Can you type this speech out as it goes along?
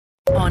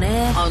On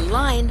air,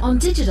 online, on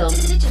digital,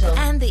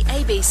 and the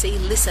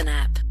ABC Listen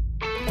app.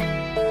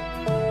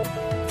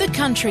 The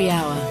Country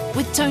Hour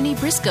with Tony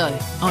Briscoe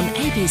on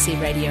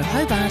ABC Radio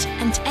Hobart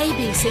and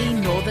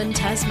ABC Northern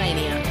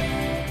Tasmania.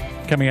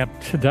 Coming up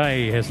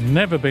today, has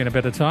never been a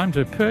better time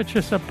to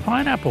purchase a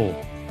pineapple.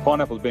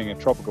 Pineapples being a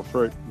tropical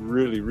fruit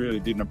really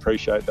didn't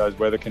appreciate those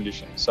weather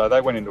conditions. So they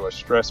went into a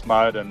stress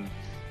mode and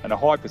a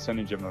high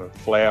percentage of them have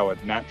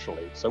flowered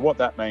naturally. So what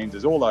that means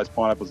is all those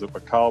pineapples that were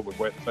cold with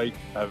wet feet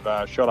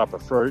have shot up a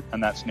fruit,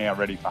 and that's now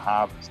ready for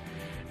harvest.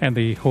 And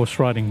the horse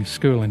riding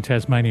school in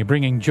Tasmania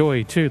bringing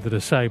joy to the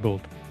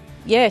disabled.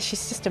 Yeah,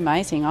 she's just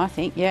amazing, I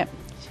think, yeah.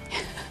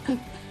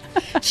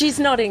 She's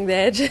nodding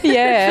there to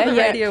the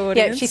radio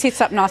audience. Yeah, she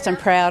sits up nice and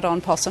proud on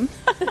Possum.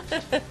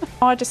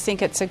 I just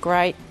think it's a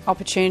great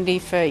opportunity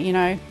for,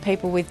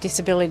 people with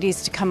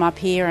disabilities to come up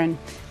here and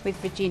with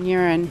Virginia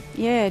and,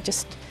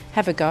 just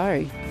have a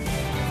go.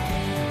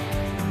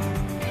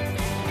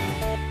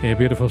 Yeah,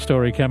 beautiful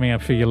story coming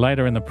up for you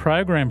later in the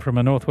program from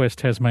a Northwest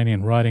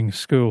Tasmanian riding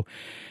school.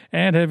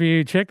 And have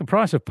you checked the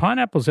price of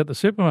pineapples at the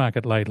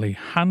supermarket lately?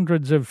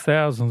 Hundreds of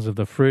thousands of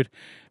the fruit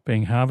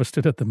being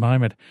harvested at the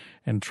moment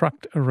and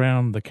trucked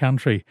around the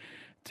country.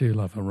 Do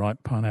love a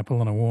ripe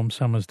pineapple on a warm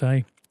summer's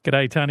day.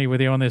 G'day, Tony,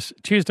 with you on this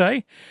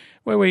Tuesday,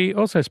 where we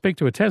also speak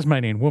to a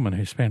Tasmanian woman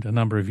who spent a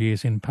number of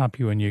years in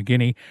Papua New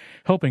Guinea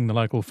helping the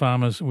local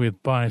farmers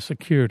with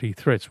biosecurity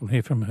threats. We'll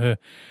hear from her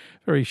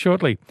very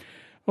shortly.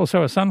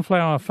 Also, a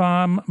sunflower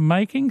farm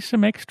making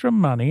some extra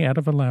money out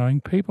of allowing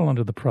people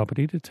onto the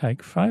property to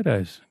take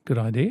photos. Good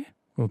idea.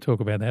 We'll talk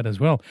about that as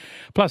well.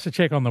 Plus a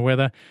check on the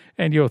weather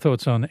and your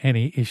thoughts on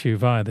any issue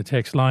via the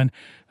text line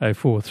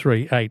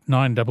 0438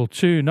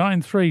 922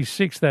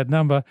 936. That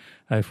number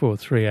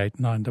 0438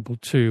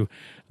 922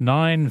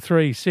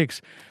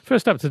 936.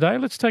 First up today,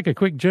 let's take a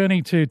quick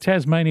journey to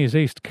Tasmania's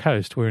east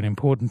coast, where an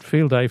important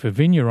field day for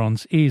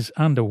vignerons is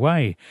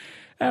underway.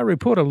 Our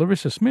reporter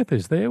Larissa Smith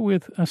is there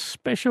with a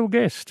special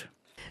guest.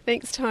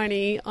 Thanks,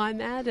 Tony.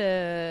 I'm at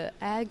a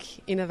Ag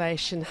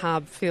Innovation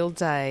Hub field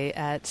day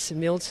at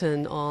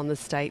Milton on the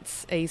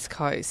state's east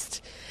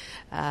coast,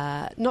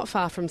 not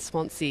far from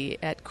Swansea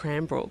at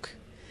Cranbrook.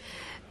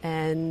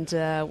 And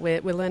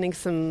we're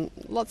learning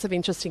lots of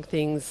interesting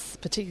things,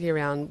 particularly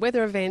around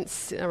weather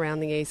events around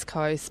the east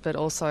coast, but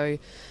also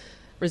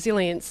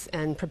resilience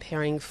and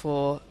preparing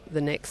for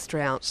the next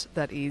drought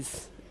that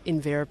is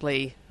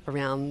invariably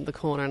around the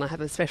corner. And I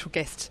have a special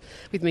guest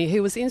with me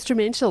who was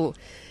instrumental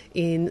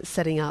in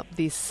setting up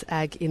this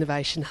Ag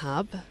Innovation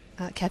Hub.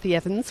 Kathy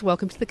Evans,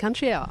 welcome to the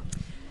Country Hour.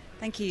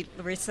 Thank you,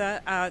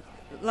 Larissa.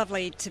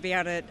 Lovely to be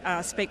able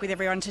to speak with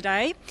everyone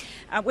today.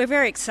 We're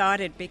very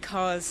excited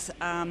because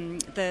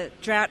the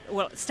drought,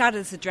 it started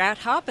as a drought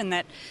hub, and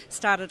that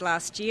started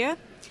last year,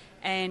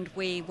 and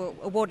we were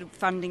awarded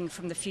funding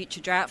from the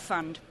Future Drought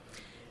Fund.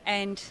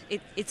 And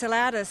it's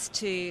allowed us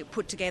to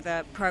put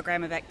together a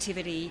program of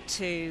activity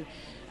to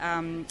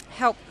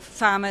help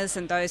farmers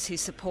and those who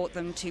support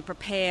them to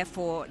prepare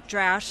for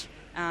drought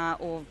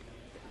or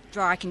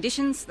dry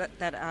conditions that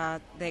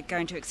they're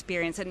going to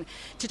experience. And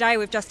today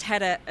we've just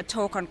had a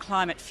talk on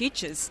climate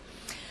futures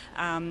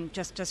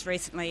just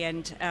recently,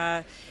 and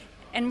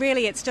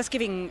really it's just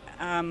giving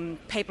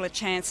people a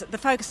chance. The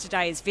focus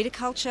today is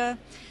viticulture.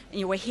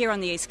 We're here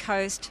on the east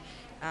coast,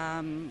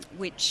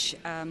 which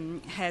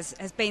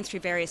has been through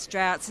various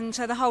droughts, and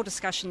so the whole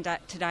discussion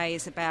today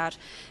is about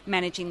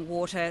managing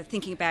water,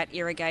 thinking about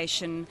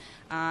irrigation,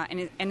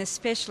 and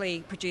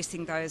especially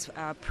producing those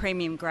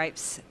premium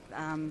grapes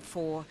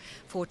for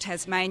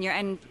Tasmania,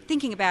 and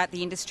thinking about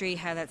the industry,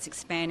 how that's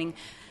expanding.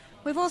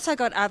 We've also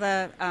got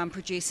other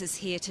producers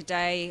here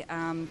today.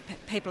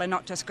 People are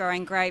not just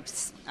growing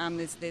grapes.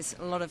 There's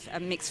a lot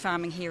of mixed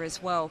farming here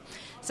as well.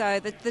 So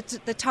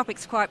the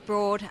topic's quite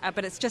broad,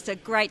 but it's just a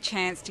great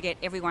chance to get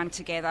everyone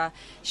together,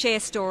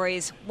 share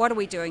stories. What are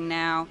we doing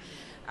now?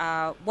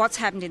 What's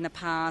happened in the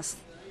past?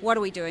 What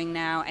are we doing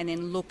now? And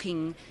then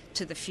looking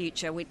to the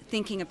future. We're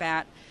thinking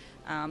about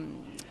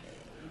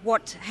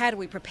how do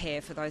we prepare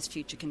for those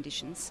future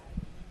conditions.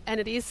 And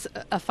it is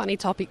a funny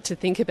topic to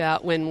think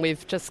about when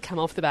we've just come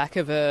off the back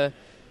of a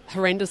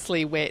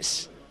horrendously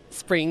wet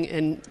spring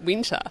and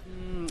winter.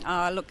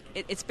 Look,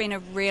 it's been a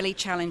really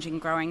challenging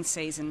growing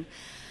season,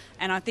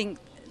 and I think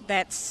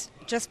that's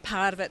just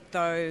part of it,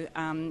 though,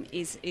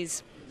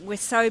 is we're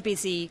so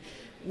busy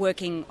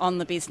working on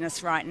the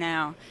business right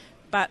now,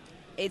 but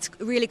it's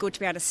really good to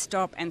be able to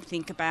stop and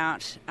think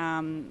about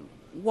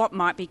what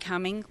might be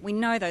coming. We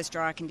know those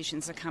dry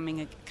conditions are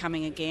coming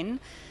again.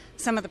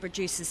 Some of the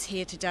producers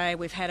here today,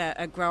 we've had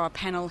a grower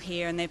panel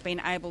here, and they've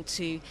been able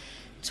to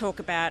talk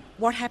about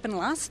what happened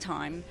last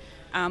time.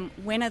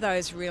 When are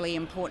those really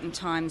important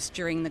times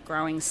during the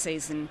growing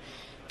season?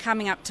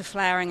 Coming up to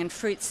flowering and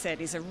fruit set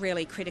is a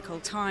really critical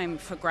time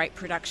for grape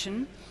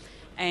production,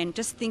 and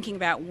just thinking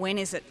about when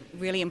is it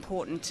really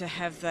important to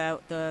have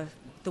the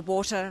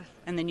water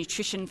and the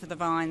nutrition for the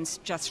vines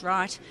just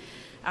right.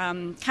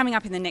 Coming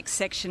up in the next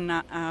section,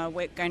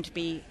 we're going to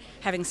be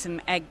having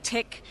some ag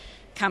tech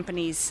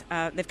companies,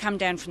 they've come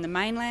down from the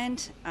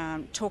mainland,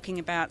 talking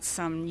about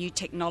some new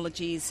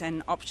technologies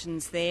and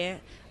options there,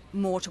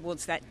 more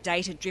towards that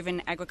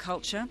data-driven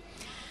agriculture.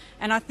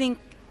 And I think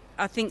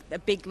a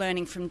big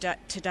learning from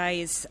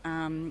today is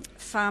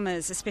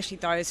farmers, especially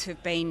those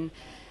who've been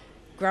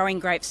growing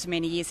grapes for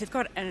many years, they've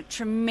got a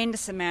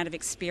tremendous amount of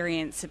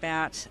experience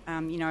about,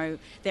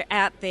 they're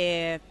out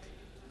there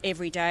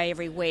every day,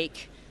 every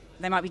week.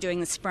 They might be doing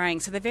the spraying.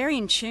 So they're very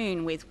in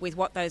tune with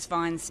what those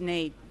vines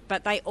need.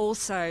 But they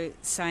also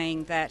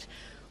saying that,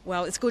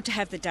 well, it's good to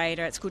have the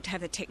data, it's good to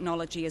have the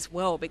technology as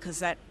well, because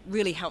that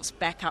really helps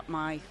back up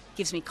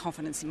gives me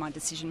confidence in my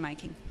decision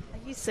making.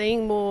 Are you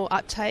seeing more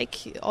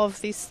uptake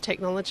of this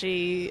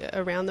technology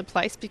around the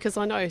place? Because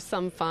I know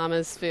some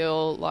farmers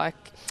feel like,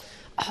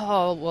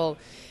 oh, well,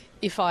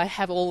 if I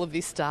have all of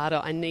this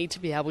data, I need to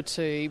be able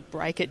to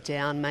break it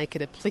down, make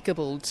it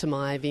applicable to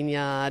my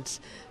vineyard.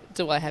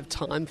 Do I have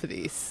time for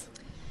this?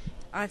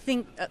 I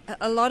think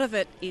a lot of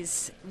it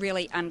is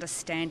really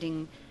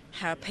understanding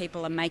how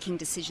people are making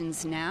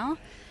decisions now,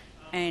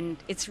 and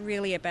it's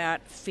really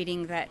about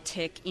fitting that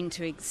tech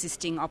into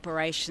existing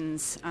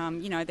operations.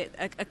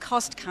 A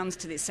cost comes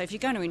to this, so if you're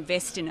going to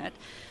invest in it,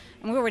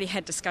 and we already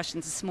had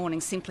discussions this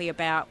morning simply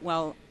about,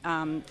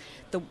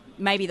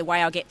 maybe the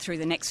way I'll get through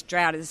the next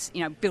drought is,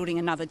 building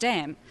another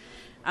dam.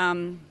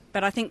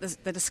 But I think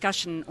the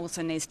discussion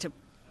also needs to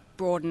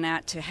broaden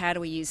out to how do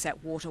we use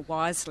that water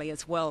wisely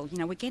as well.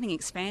 We're getting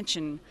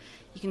expansion.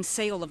 You can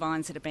see all the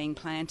vines that are being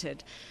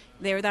planted.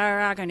 There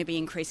are going to be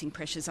increasing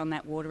pressures on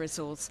that water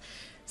resource.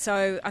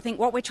 So I think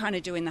what we're trying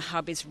to do in the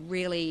hub is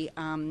really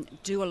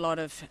do a lot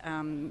of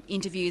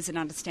interviews and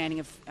understanding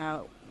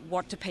of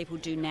what do people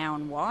do now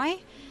and why,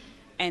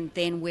 and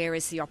then where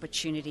is the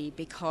opportunity,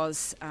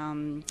 because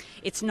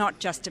it's not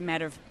just a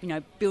matter of,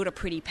 build a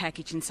pretty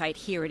package and say,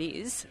 here it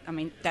is. I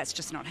mean, that's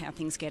just not how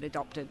things get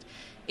adopted.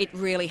 It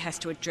really has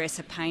to address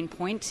a pain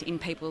point in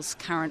people's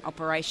current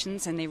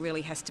operations, and there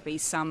really has to be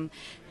some,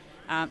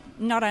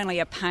 not only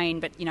a pain,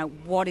 but,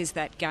 what is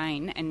that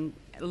gain? And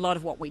a lot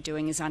of what we're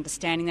doing is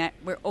understanding that.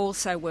 We're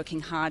also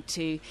working hard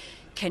to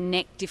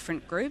connect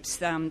different groups.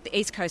 The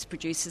East Coast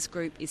Producers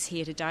Group is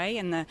here today,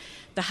 and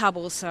the hub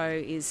also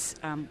is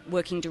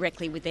working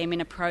directly with them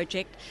in a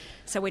project.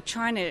 So we're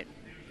trying to,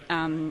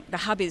 the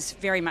hub is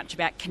very much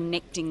about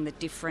connecting the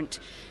different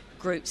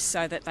groups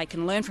so that they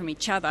can learn from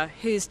each other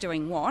who's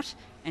doing what,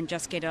 and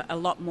just get a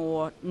lot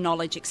more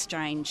knowledge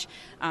exchange,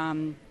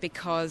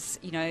 because,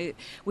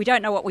 we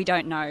don't know what we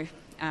don't know.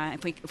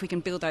 If we can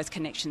build those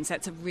connections,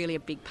 that's really a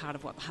big part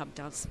of what the hub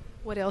does.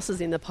 What else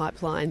is in the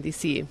pipeline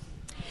this year?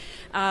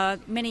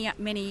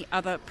 Many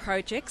other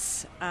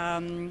projects,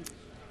 I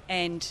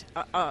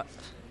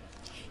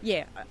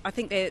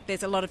think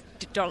there's a lot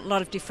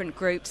of different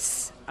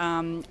groups,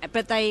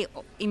 but they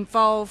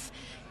involve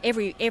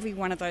every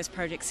one of those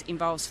projects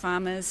involves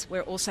farmers.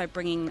 We're also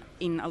bringing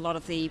in a lot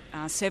of the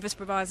service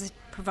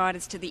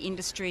providers to the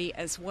industry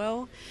as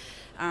well.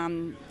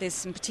 There's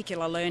some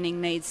particular learning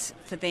needs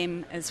for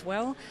them as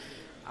well.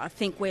 I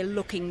think we're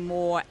looking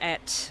more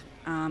at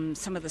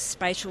some of the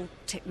spatial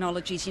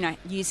technologies,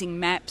 using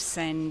maps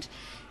and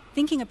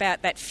thinking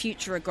about that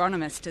future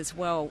agronomist as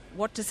well.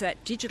 What does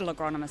that digital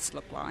agronomist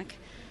look like?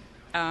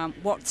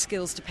 What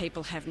skills do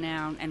people have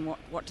now, and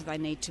what do they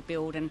need to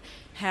build, and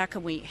how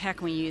can we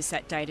use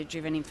that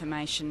data-driven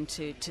information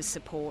to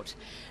support?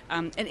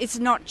 And it's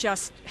not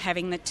just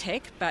having the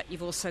tech, but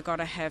you've also got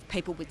to have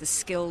people with the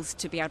skills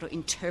to be able to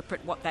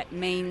interpret what that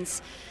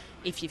means.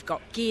 If you've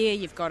got gear,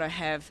 you've got to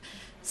have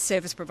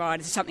service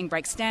providers. If something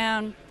breaks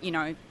down,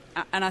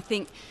 and I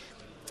think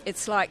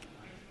it's like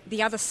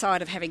the other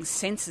side of having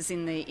sensors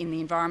in the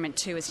environment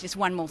too is just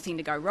one more thing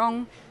to go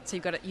wrong. So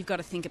you've got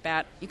to think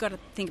about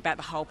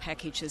the whole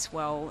package as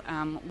well.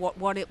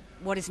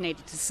 What is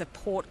needed to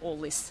support all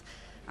this,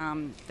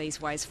 these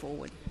ways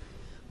forward.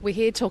 We're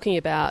here talking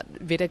about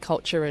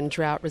viticulture and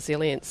drought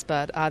resilience,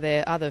 but are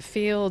there other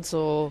fields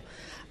or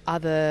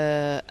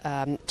other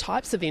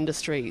types of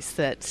industries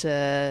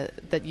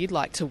that you'd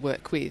like to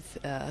work with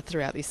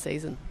throughout this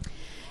season?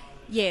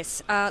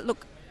 Yes.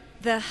 Look,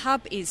 the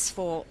hub is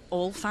for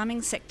all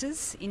farming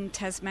sectors in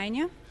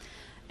Tasmania,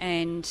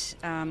 and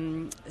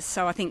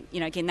so I think,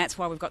 again, that's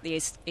why we've got the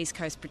East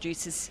Coast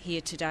producers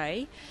here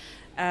today.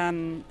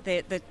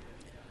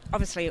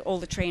 Obviously all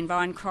the tree and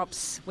vine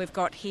crops we've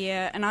got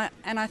here, and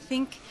I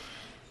think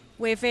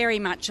we're very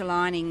much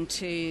aligning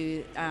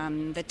to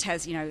the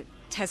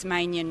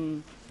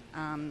Tasmanian.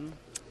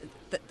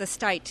 The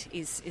state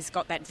is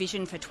got that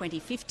vision for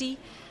 2050.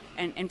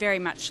 And very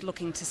much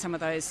looking to some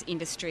of those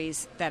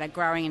industries that are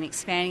growing and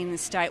expanding in the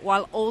state,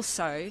 while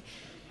also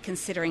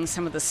considering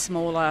some of the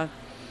smaller.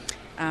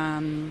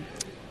 You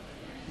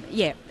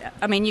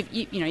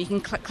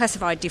can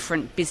classify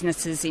different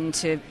businesses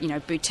into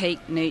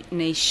boutique,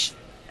 niche,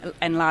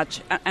 and large.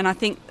 And I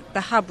think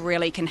the hub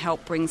really can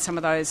help bring some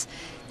of those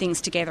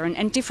things together.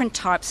 And different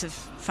types of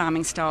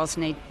farming styles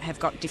have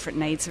got different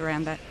needs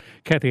around that.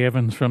 Kathy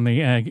Evans from the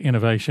Ag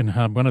Innovation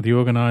Hub, one of the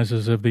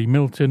organisers of the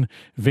Milton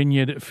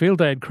Vineyard Field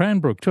Day at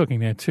Cranbrook, talking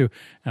there to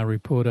our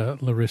reporter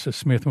Larissa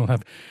Smith. We'll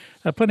have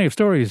Plenty of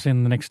stories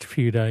in the next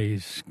few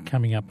days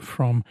coming up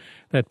from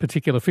that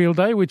particular field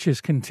day, which is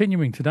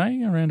continuing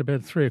today. Around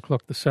about 3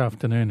 o'clock this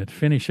afternoon it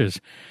finishes.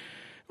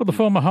 Well, the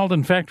former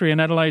Holden factory in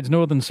Adelaide's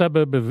northern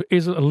suburb of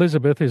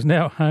Elizabeth is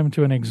now home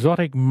to an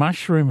exotic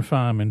mushroom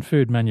farm and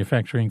food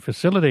manufacturing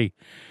facility.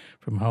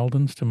 From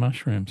Holdens to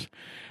mushrooms.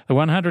 The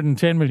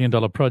 $110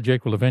 million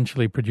project will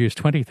eventually produce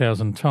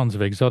 20,000 tonnes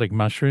of exotic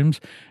mushrooms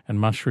and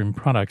mushroom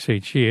products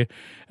each year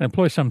and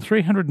employ some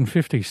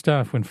 350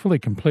 staff when fully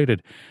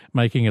completed,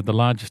 making it the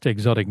largest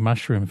exotic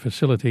mushroom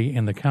facility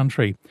in the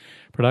country.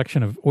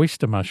 Production of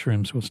oyster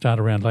mushrooms will start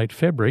around late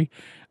February,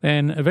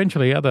 then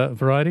eventually other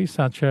varieties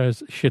such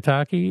as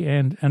shiitake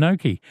and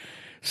enoki.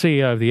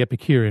 CEO of the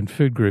Epicurean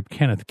Food Group,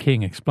 Kenneth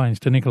King, explains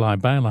to Nikolai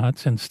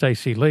Bailartz and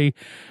Stacey Lee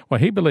why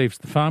he believes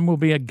the farm will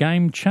be a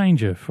game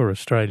changer for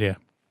Australia.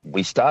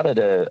 We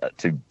started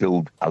to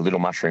build a little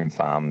mushroom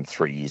farm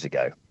 3 years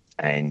ago,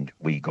 and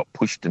we got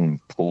pushed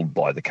and pulled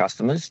by the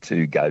customers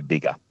to go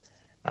bigger.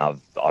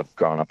 I've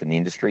grown up in the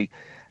industry,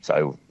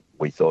 so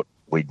we thought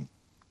we'd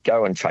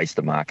go and chase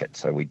the market,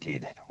 so we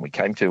did. We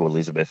came to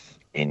Elizabeth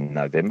in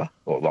November,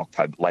 or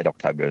October, late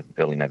October,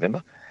 early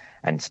November,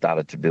 and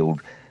started to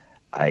build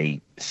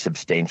a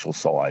substantial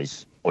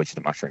size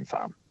oyster mushroom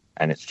farm,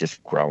 and it's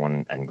just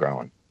growing and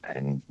growing.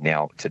 And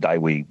now today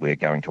we're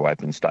going to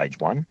open stage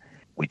one,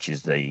 which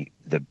is the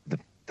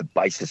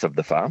basis of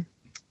the farm,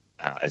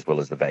 as well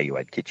as the value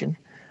add kitchen.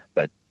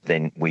 But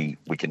then we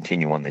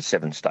continue on. There's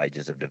 7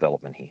 stages of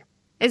development here.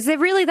 Is there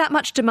really that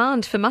much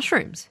demand for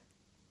mushrooms?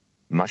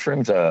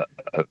 Mushrooms are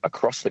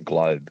across the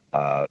globe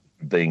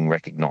being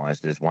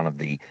recognised as one of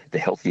the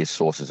healthiest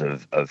sources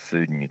of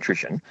food and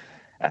nutrition.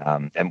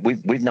 And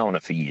we've known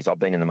it for years. I've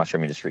been in the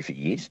mushroom industry for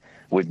years.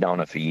 We've known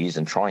it for years,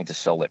 and trying to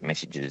sell that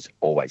message is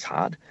always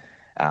hard.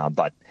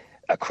 But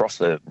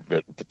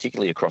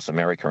particularly across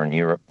America and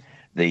Europe,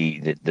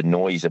 the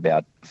noise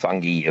about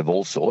fungi of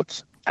all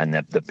sorts and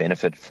the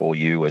benefit for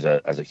you as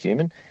a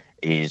human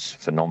is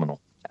phenomenal.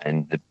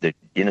 And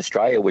in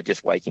Australia, we're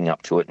just waking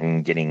up to it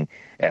and getting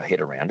our head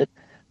around it.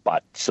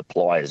 But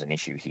supply is an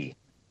issue here,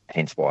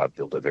 hence why I've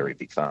built a very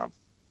big farm.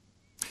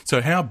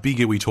 So how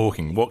big are we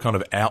talking? What kind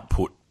of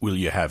output will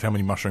you have? How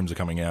many mushrooms are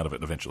coming out of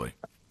it eventually?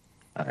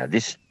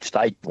 This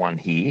stage one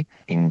here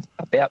in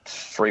about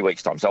 3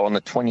 weeks' time. So on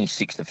the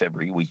 26th of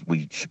February,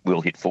 we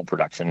will hit full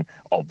production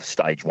of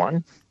stage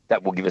one.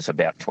 That will give us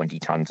about 20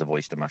 tonnes of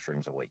oyster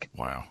mushrooms a week.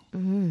 Wow.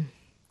 Mm-hmm.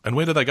 And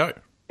where do they go?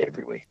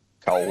 Everywhere.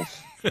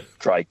 Coles,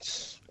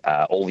 Drake's,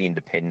 all the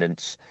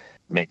independents,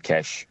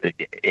 Metcash,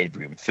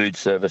 every food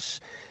service,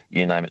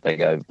 you name it, they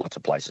go lots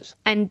of places.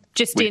 And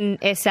just in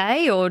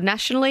SA or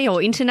nationally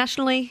or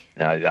internationally?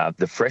 No,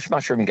 the fresh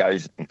mushroom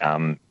goes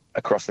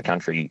across the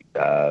country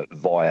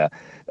via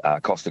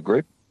Costa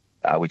Group,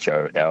 which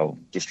are our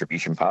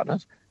distribution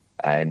partners.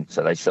 And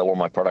so they sell all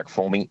my product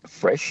for me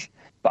fresh.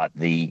 But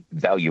the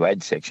value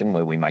add section,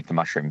 where we make the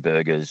mushroom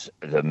burgers,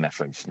 the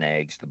mushroom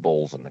snags, the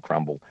balls and the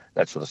crumble,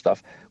 that sort of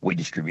stuff, we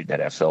distribute that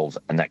ourselves,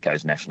 and that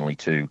goes nationally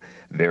to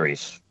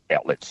various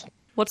outlets.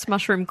 What's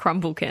mushroom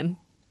crumble, Ken?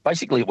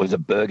 Basically, it was a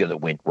burger that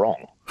went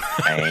wrong.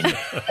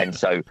 And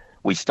so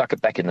we stuck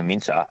it back in the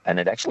mincer, and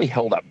it actually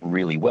held up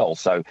really well.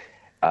 So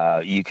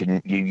you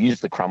use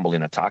the crumble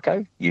in a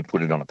taco, you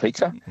put it on a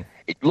pizza.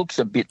 It looks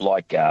a bit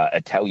like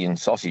Italian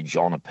sausage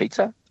on a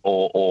pizza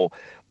or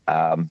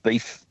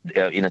beef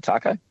in a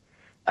taco,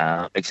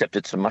 except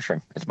it's a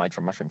mushroom. It's made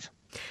from mushrooms.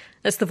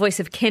 That's the voice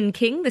of Ken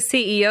King, the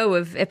CEO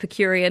of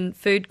Epicurean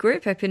Food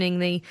Group, opening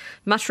the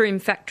mushroom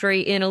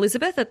factory in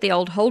Elizabeth at the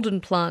old Holden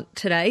plant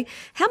today.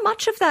 How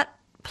much of that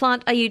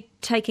plant are you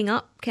taking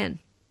up, Ken?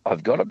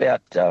 I've got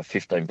about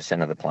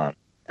 15% of the plant.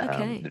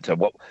 Okay. So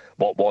what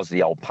was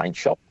the old paint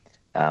shop,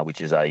 which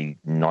is a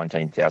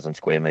 19,000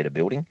 square metre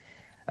building,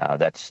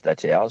 that's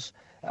ours.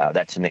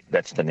 That's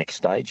the next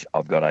stage.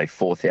 I've got a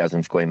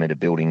 4,000 square metre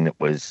building that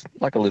was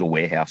like a little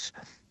warehouse.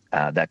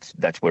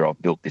 That's where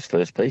I've built this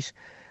first piece.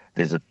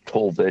 There's a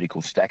tall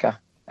vertical stacker.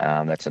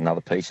 That's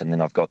another piece. And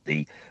then I've got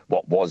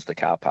what was the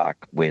car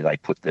park where they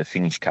put the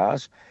finished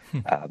cars.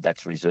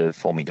 That's reserved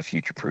for me to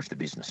future-proof the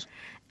business.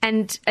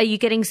 And are you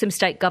getting some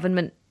state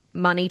government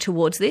money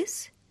towards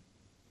this?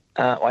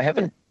 I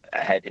haven't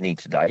had any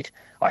to date.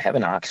 I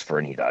haven't asked for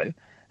any, though.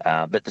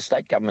 But the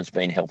state government's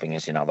been helping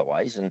us in other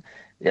ways. And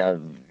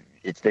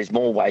there's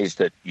more ways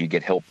that you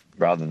get help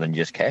rather than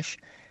just cash.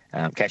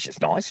 Cash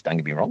is nice, don't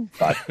get me wrong.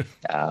 But,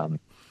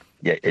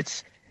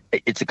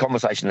 it's a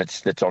conversation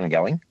that's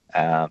ongoing,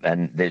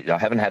 and I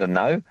haven't had a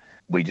no.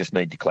 We just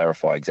need to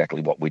clarify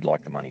exactly what we'd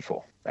like the money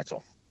for. That's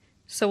all.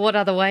 So, what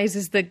other ways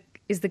is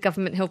the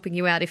government helping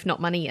you out, if not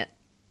money yet?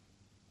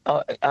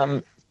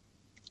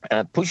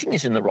 Pushing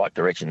this in the right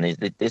direction.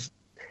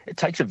 It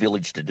takes a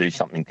village to do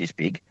something this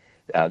big.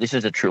 This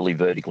is a truly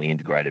vertically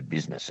integrated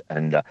business,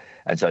 and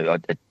so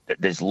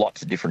there's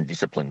lots of different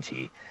disciplines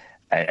here.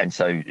 And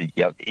so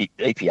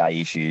EPA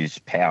issues,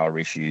 power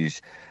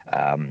issues,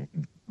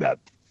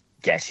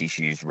 gas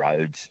issues,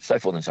 roads, so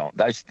forth and so on.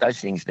 Those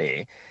things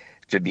there,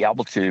 to be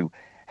able to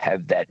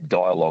have that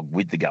dialogue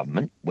with the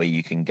government where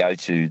you can go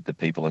to the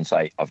people and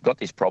say, I've got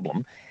this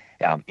problem,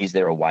 Is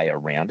there a way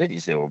around it?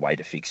 Is there a way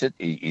to fix it?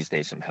 Is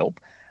there some help?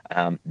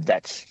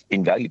 That's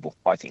invaluable,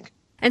 I think.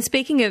 And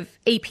speaking of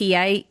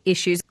EPA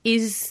issues,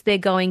 is there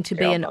going to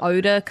be an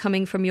odour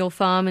coming from your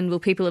farm, and will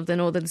people of the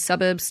northern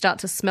suburbs start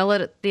to smell it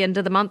at the end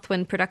of the month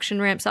when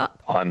production ramps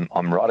up?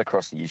 I'm right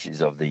across the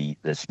issues of the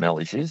smell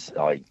issues.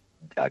 I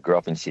grew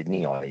up in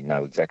Sydney. I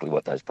know exactly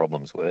what those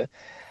problems were.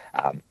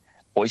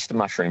 Oyster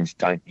mushrooms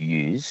don't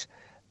use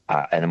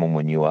animal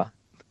manure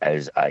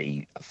as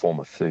a form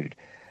of food.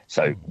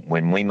 So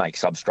when we make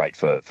substrate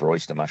for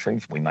oyster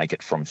mushrooms, we make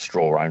it from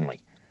straw only.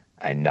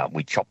 And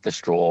we chop the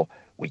straw,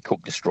 we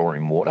cook the straw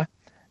in water,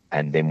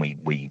 and then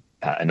we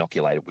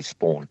inoculate it with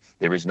spawn.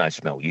 There is no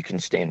smell. You can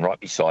stand right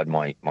beside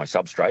my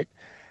substrate,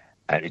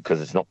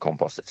 because it's not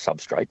compost, it's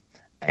substrate,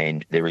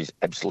 and there is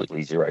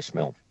absolutely zero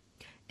smell.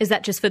 Is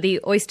that just for the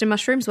oyster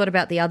mushrooms? What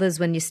about the others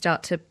when you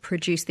start to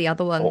produce the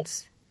other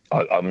ones?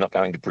 I'm not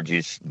going to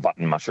produce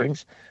button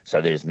mushrooms,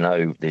 so there's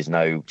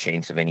no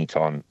chance of any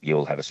time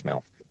you'll have a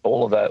smell.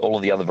 All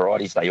of the other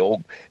varieties, they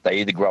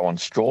either grow on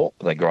straw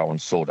or they grow on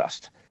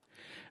sawdust.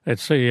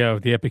 That's CEO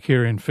of the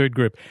Epicurean Food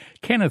Group,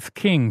 Kenneth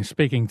King,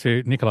 speaking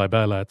to Nikolai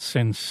Bolartz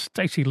and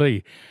Stacey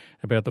Lee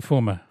about the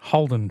former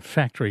Holden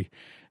factory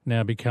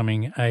now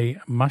becoming a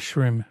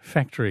mushroom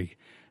factory,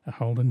 a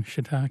Holden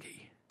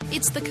shiitake.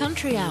 It's the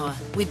Country Hour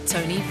with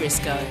Tony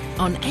Briscoe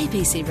on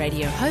ABC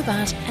Radio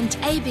Hobart and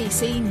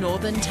ABC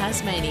Northern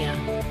Tasmania.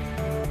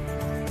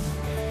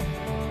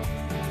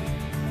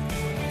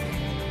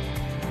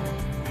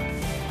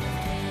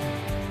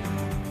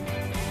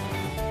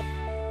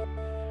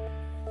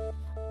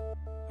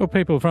 Well,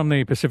 people from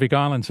the Pacific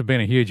Islands have been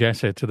a huge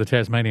asset to the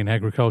Tasmanian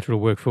agricultural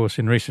workforce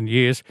in recent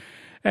years.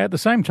 At the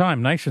same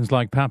time, nations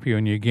like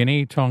Papua New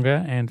Guinea,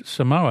 Tonga and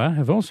Samoa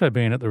have also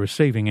been at the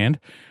receiving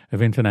end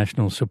of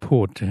international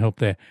support to help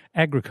their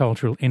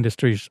agricultural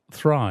industries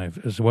thrive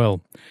as well.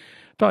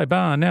 Di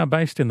Barr, now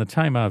based in the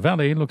Tamar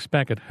Valley, looks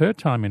back at her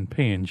time in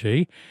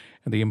PNG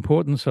and the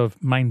importance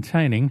of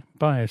maintaining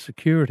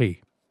biosecurity.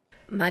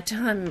 My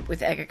time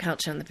with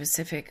agriculture in the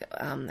Pacific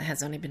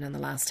has only been in the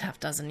last half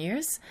dozen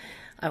years.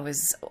 I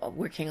was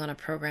working on a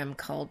program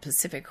called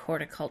Pacific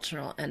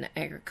Horticultural and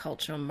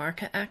Agricultural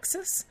Market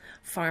Access,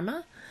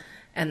 PHARMA,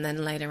 and then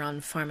later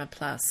on PHARMA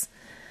Plus.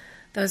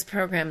 Those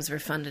programs were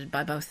funded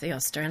by both the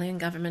Australian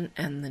government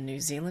and the New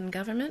Zealand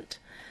government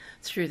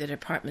through the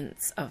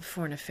Departments of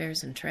Foreign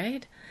Affairs and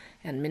Trade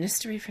and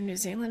Ministry for New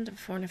Zealand of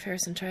Foreign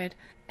Affairs and Trade.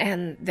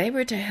 And they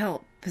were to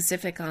help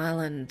Pacific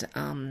Island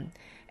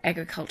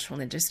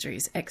agricultural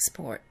industries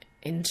export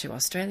into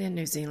Australia,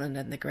 New Zealand,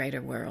 and the greater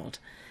world.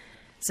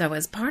 So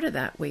as part of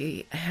that,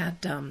 we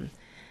had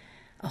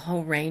a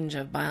whole range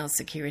of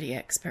biosecurity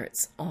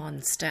experts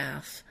on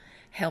staff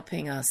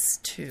helping us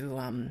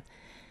to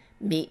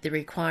meet the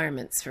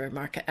requirements for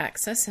market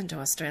access into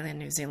Australia and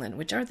New Zealand,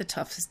 which are the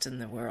toughest in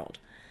the world.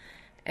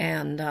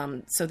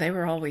 And so they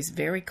were always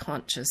very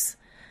conscious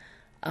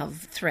of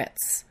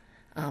threats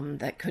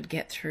that could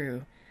get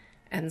through.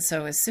 And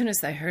so as soon as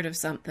they heard of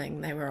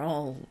something, they were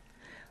all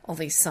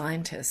these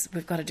scientists,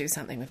 we've got to do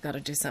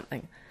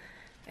something.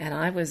 And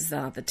I was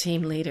the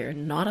team leader,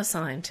 not a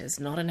scientist,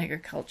 not an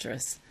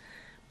agriculturist,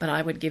 but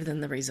I would give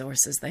them the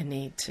resources they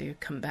need to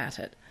combat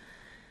it.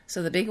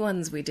 So the big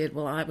ones we did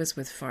while I was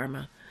with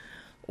PHARMA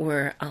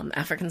were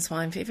African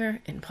swine fever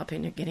in Papua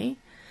New Guinea.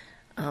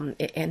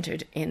 It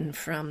entered in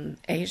from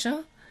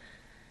Asia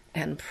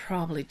and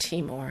probably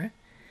Timor.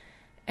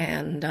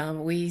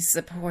 And we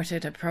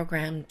supported a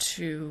program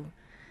to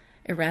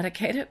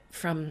eradicate it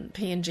from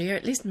PNG, or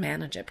at least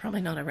manage it,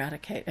 probably not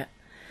eradicate it,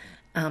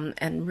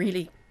 and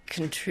really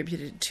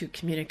contributed to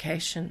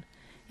communication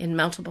in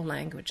multiple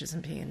languages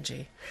in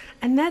PNG.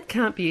 And that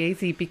can't be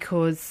easy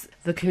because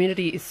the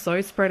community is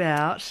so spread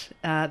out,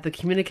 the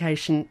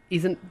communication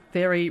isn't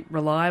very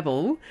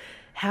reliable.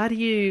 How do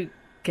you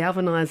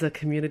galvanise a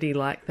community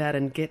like that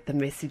and get the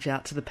message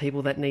out to the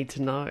people that need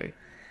to know?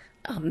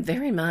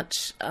 Very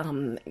much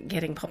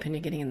getting Papua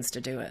New Guineans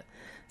to do it.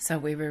 So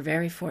we were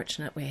very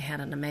fortunate. We had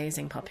an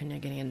amazing Papua New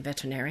Guinean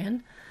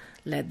veterinarian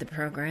led the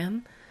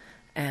program,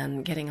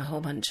 and getting a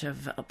whole bunch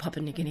of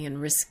Papua New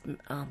Guinean risk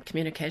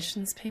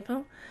communications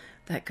people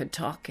that could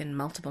talk in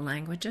multiple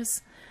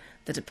languages.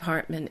 The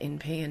department in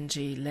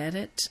PNG led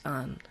it.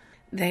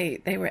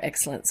 They were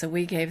excellent. So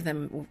we gave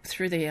them,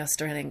 through the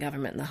Australian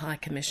government and the High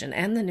Commission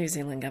and the New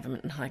Zealand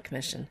government and High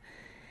Commission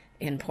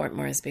in Port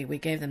Moresby, we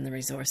gave them the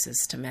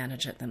resources to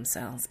manage it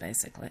themselves,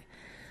 basically.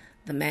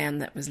 The man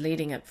that was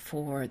leading it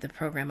for the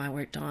program I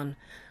worked on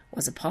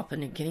was a Papua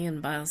New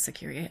Guinean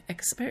biosecurity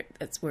expert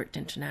that's worked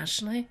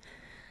internationally,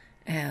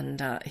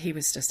 and he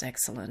was just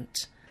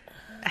excellent.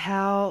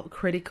 How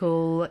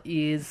critical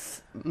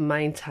is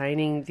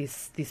maintaining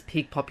this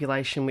pig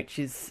population, which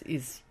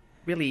is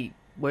really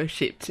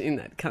worshipped in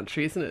that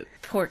country, isn't it?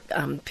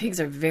 Pigs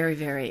are very,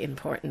 very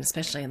important,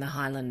 especially in the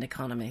highland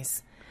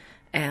economies.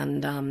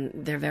 And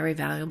they're very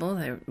valuable.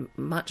 They're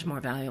much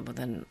more valuable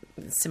than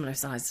a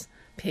similar-sized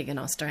pig in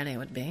Australia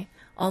would be.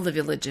 All the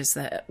villages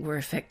that were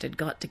affected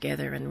got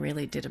together and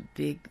really did a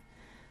big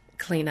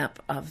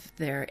cleanup of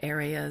their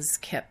areas,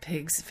 kept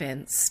pigs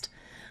fenced,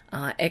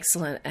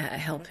 excellent at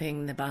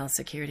helping the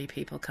biosecurity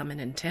people come in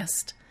and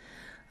test.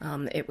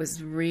 It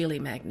was really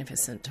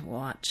magnificent to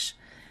watch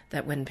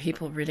that when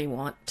people really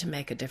want to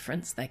make a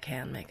difference, they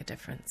can make a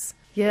difference.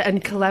 Yeah,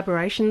 and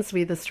collaborations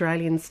with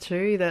Australians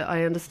too. That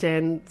I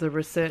understand the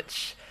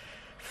research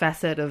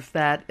facet of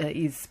that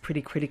is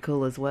pretty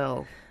critical as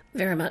well.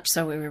 Very much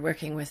so. We were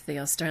working with the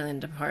Australian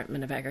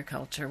Department of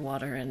Agriculture,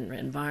 Water and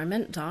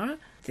Environment, DARA.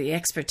 The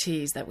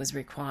expertise that was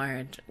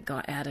required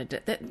got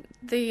added.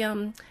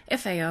 The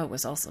FAO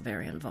was also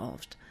very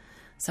involved.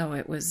 So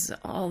it was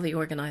all the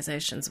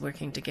organisations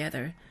working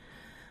together.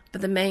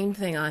 But the main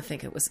thing, I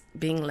think, it was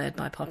being led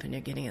by Papua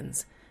New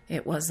Guineans.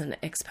 It wasn't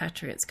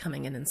expatriates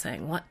coming in and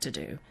saying what to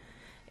do.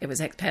 It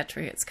was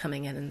expatriates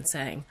coming in and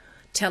saying,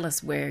 tell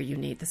us where you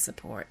need the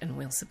support and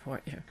we'll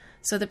support you.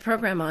 So the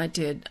program I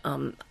did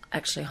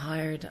actually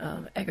hired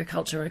an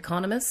agricultural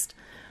economist.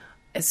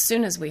 As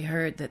soon as we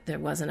heard that there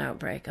was an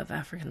outbreak of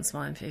African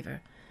swine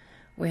fever,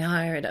 we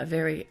hired a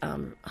very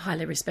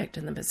highly respected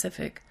in the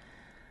Pacific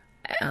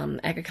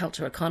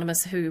agricultural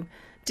economist who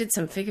did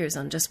some figures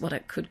on just what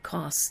it could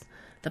cost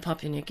the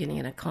Papua New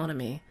Guinean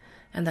economy,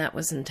 and that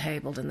was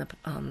entabled in the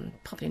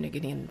Papua New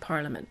Guinean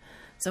Parliament.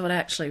 So it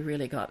actually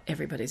really got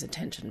everybody's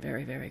attention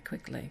very, very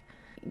quickly.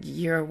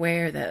 You're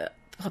aware that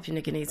Papua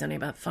New Guinea is only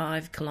about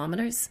 5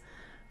 kilometres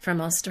from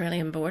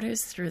Australian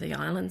borders through the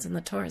islands in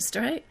the Torres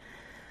Strait.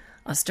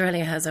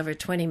 Australia has over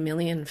 20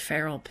 million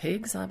feral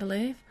pigs, I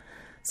believe.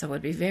 So it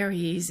would be very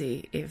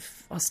easy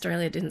if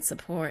Australia didn't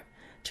support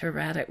to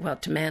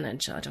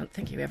manage. I don't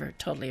think you ever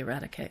totally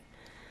eradicate.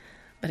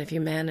 But if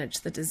you manage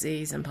the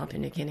disease in Papua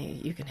New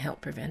Guinea, you can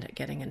help prevent it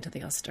getting into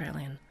the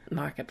Australian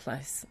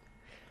marketplace.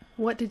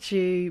 What did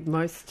you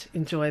most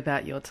enjoy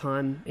about your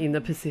time in the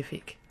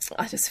Pacific?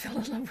 I just fell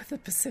in love with the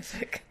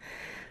Pacific.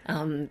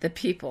 The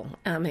people,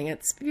 I mean,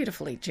 it's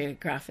beautifully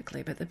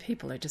geographically, but the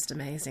people are just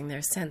amazing.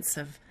 Their sense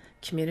of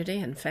community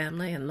and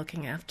family and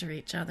looking after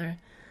each other,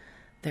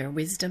 their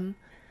wisdom.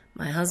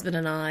 My husband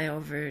and I,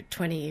 over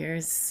 20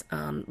 years,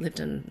 lived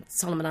in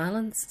Solomon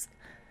Islands,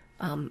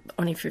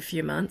 only for a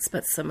few months,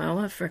 but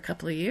Samoa for a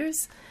couple of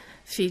years,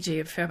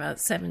 Fiji for about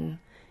 7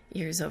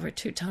 years over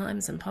 2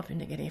 times, and Papua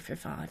New Guinea for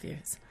 5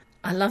 years.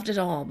 I loved it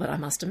all, but I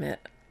must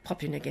admit,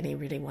 Papua New Guinea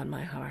really won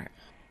my heart.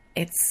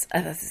 It's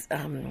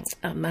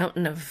a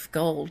mountain of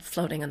gold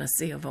floating on a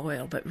sea of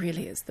oil, but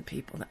really it's the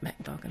people that make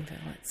Bougainville.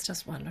 It's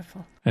just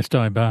wonderful. That's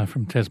Di Barr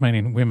from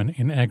Tasmanian Women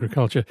in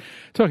Agriculture.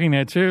 Talking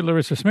now to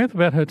Larissa Smith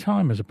about her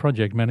time as a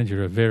project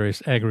manager of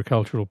various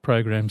agricultural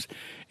programs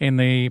in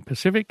the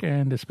Pacific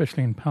and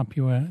especially in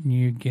Papua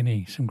New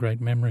Guinea. Some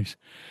great memories.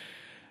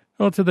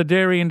 Well, to the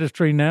dairy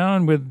industry now,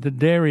 and with the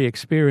dairy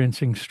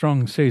experiencing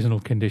strong seasonal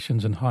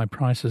conditions and high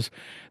prices,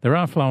 there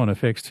are flow-on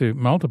effects to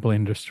multiple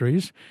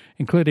industries,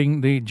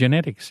 including the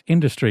genetics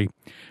industry.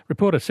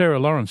 Reporter Sarah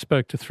Lawrence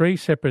spoke to 3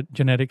 separate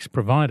genetics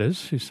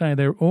providers who say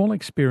they're all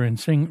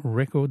experiencing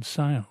record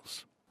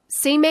sales.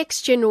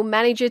 CEMEX General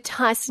Manager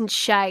Tyson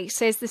Shea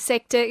says the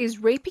sector is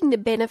reaping the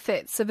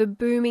benefits of a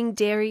booming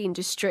dairy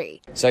industry.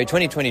 So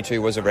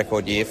 2022 was a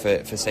record year for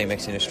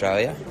CEMEX in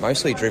Australia,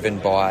 mostly driven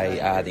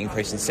by the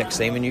increase in sex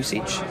semen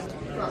usage.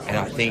 And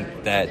I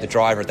think that the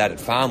driver of that at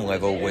farm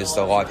level was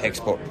the live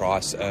export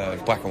price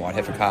of black and white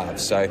heifer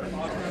calves. So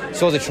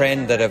saw the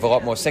trend that of a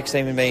lot more sex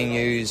semen being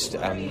used,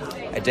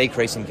 a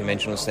decrease in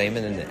conventional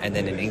semen and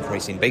then an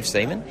increase in beef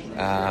semen.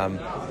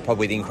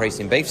 Probably the increase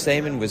in beef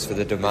semen was for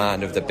the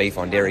demand of the beef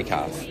on dairy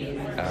calf.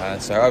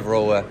 So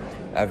overall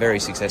a very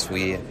successful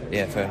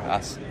year for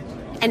us.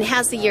 And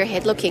how's the year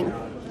ahead looking?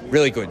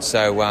 Really good.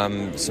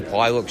 So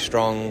supply looks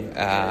strong.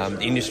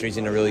 The industry's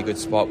in a really good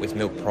spot with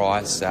milk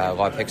price,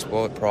 live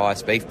export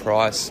price, beef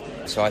price.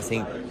 So I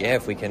think,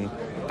 if we can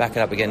back it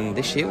up again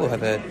this year, we'll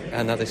have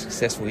another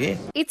successful year.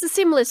 It's a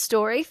similar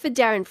story for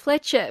Darren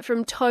Fletcher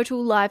from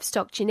Total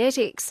Livestock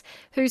Genetics,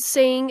 who's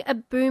seeing a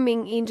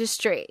booming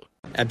industry.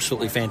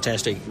 Absolutely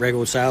fantastic.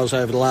 Record sales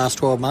over the last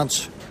 12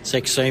 months.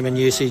 Sex semen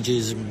usage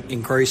is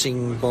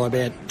increasing by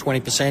about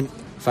 20%.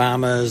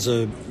 Farmers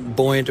are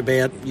buoyant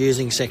about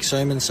using sex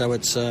semen, so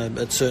it's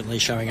certainly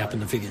showing up in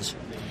the figures.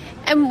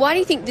 And why do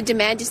you think the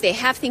demand is there?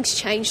 How have things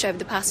changed over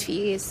the past few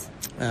years?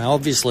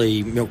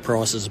 Obviously, milk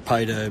prices have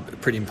played a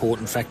pretty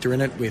important factor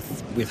in it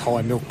with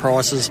high milk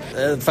prices.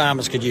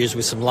 Farmers could use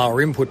with some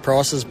lower input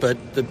prices, but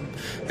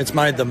it's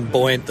made them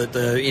buoyant that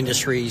the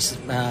industry's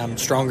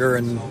stronger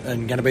and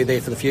going to be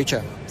there for the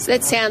future. So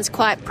that sounds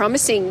quite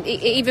promising.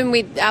 Even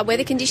with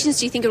weather conditions,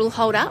 do you think it will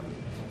hold up?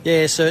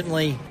 Yeah,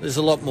 certainly. There's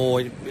a lot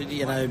more,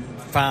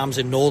 farms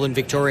in northern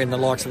Victoria and the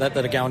likes of that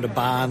are going to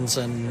barns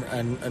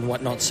and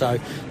whatnot. So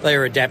they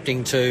are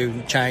adapting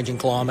to changing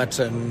climate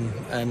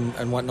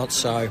and whatnot.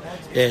 So,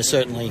 yeah,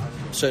 certainly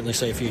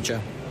see a future.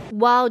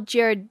 While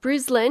Jared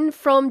Brislin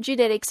from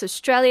Genetics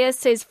Australia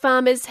says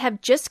farmers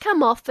have just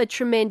come off a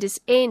tremendous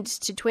end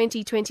to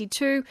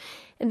 2022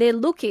 and they're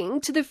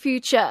looking to the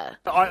future.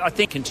 I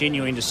think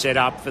continuing to set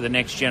up for the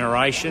next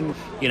generation,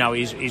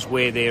 is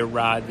where they're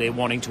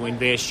wanting to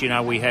invest.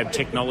 We have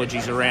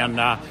technologies around,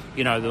 the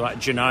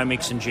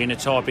genomics and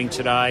genotyping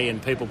today,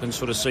 and people can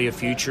sort of see a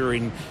future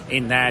in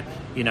that,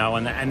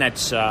 and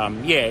that's,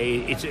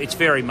 it's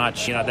very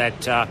much,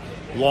 that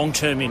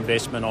long-term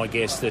investment, I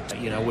guess, that,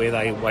 where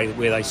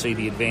they see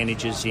the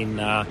advantages in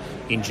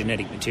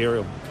genetic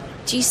material.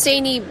 Do you see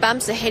any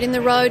bumps ahead in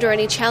the road or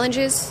any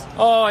challenges?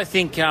 Oh, I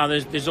think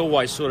there's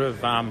always sort of,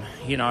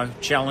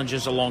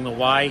 challenges along the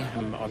way.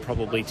 I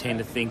probably tend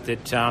to think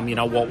that,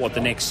 what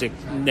the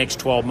next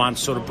 12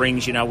 months sort of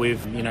brings,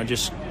 we've,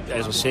 just,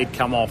 as I said,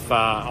 come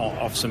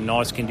off some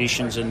nice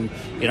conditions, and,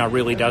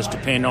 really does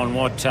depend on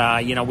what,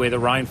 where the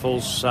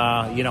rainfall's,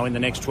 in the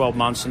next 12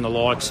 months and the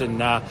likes. And,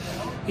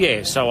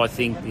 so I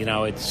think,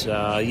 it's,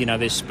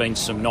 there's been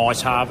some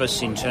nice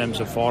harvests in terms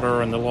of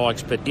fodder and the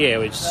likes, but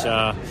it's,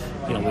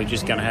 we're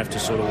just going to have to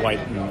sort of wait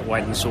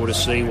and sort of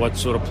see what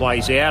sort of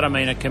plays out. I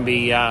mean, it can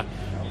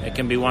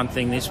be one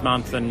thing this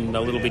month and a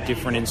little bit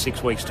different in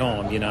 6 weeks'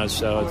 time,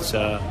 so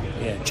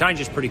it's,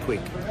 changes pretty quick.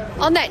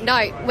 On that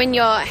note, when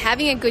you're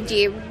having a good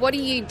year, what are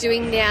you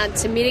doing now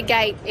to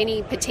mitigate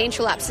any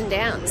potential ups and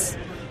downs?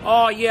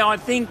 Oh, yeah, I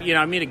think,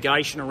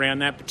 mitigation around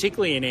that,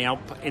 particularly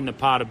in the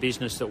part of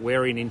business that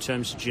we're in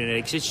terms of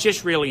genetics, it's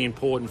just really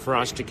important for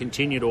us to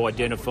continue to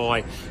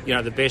identify,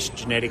 the best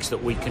genetics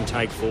that we can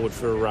take forward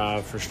for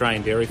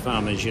Australian dairy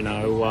farmers.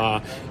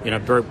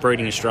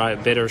 Breeding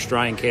better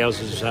Australian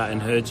cows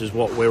and herds is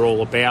what we're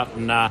all about,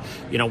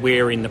 and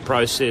we're in the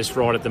process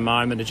right at the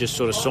moment of just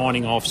sort of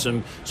signing off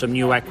some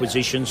new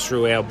acquisitions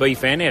through our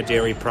beef and our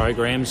dairy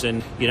programs,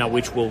 and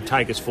which will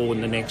take us forward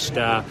in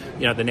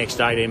the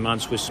next 18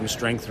 months with some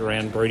strength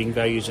around breeding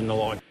values and the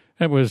like.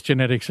 That was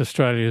Genetics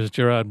Australia's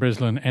Gerard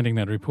Breslin ending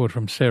that report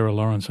from Sarah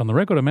Lawrence on the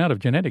record amount of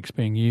genetics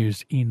being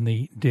used in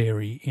the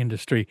dairy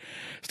industry.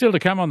 Still to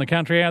come on the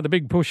Country Hour, the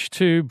big push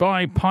to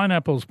buy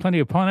pineapples, plenty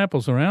of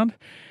pineapples around,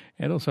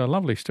 and also a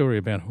lovely story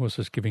about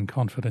horses giving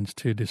confidence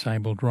to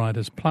disabled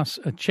riders, plus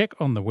a check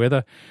on the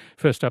weather.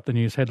 First up, the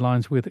news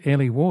headlines with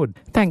Ellie Ward.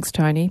 Thanks,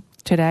 Tony.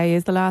 Today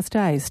is the last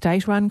day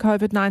state-run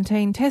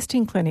COVID-19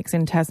 testing clinics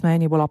in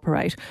Tasmania will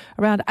operate.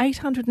 Around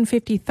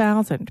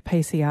 850,000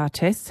 PCR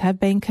tests have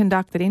been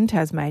conducted in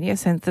Tasmania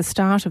since the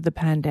start of the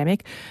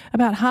pandemic,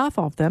 about half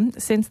of them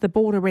since the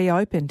border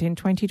reopened in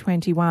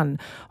 2021.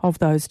 Of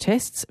those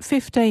tests,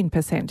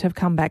 15% have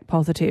come back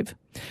positive.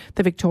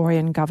 The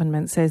Victorian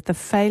government says the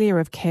failure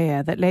of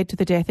care that led to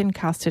the death in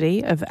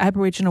custody of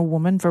Aboriginal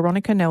woman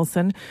Veronica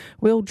Nelson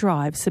will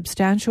drive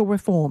substantial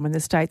reform in the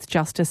state's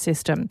justice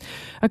system.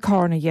 A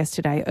coroner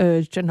yesterday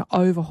urged an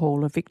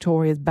overhaul of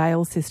Victoria's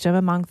bail system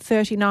among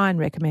 39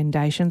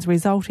 recommendations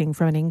resulting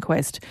from an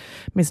inquest.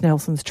 Ms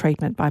Nelson's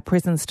treatment by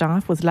prison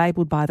staff was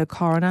labelled by the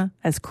coroner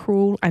as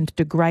cruel and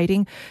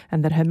degrading,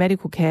 and that her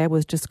medical care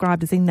was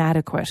described as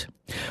inadequate.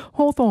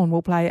 Hawthorn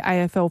will play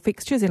AFL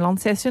fixtures in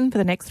Launceston for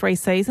the next 3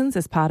 seasons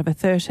as part of a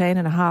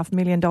 $13.5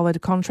 million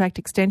contract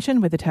extension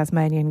with the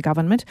Tasmanian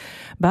government,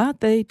 but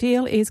the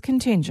deal is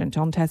contingent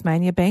on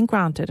Tasmania being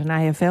granted an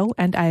AFL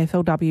and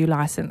AFLW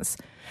licence.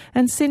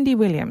 And Cindy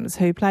Williams,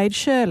 who played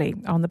Shirley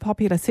on the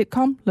popular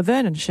sitcom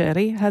Laverne and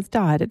Shirley, has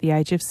died at the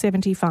age of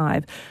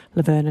 75.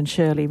 Laverne and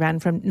Shirley ran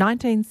from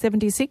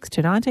 1976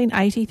 to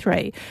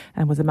 1983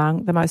 and was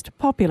among the most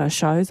popular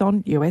shows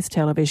on US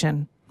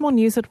television. More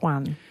news at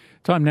 1.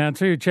 Time now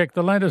to check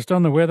the latest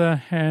on the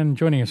weather, and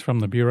joining us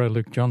from the Bureau,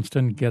 Luke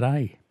Johnston.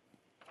 G'day.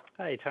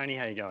 Hey, Tony,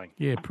 how you going?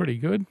 Yeah, pretty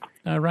good.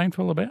 No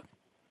rainfall about?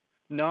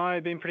 No,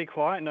 been pretty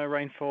quiet. No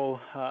rainfall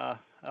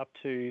up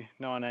to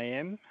 9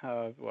 a.m.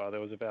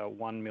 There was about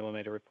 1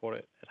 millimetre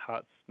reported at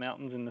Harts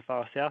Mountains in the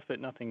far south,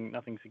 but nothing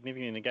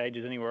significant in the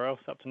gauges anywhere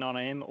else up to 9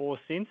 a.m. or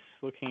since.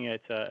 Looking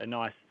at a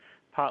nice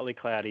partly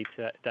cloudy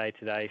day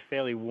today,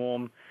 fairly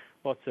warm.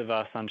 Lots of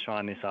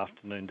sunshine this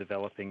afternoon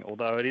developing,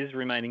 although it is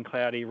remaining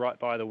cloudy right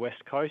by the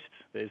west coast.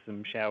 There's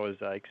some showers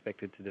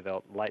expected to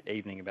develop late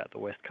evening about the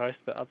west coast,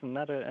 but other than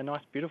that, a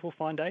nice, beautiful,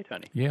 fine day,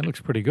 Tony. Yeah, it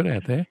looks pretty good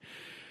out there.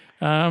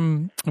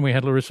 And we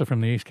had Larissa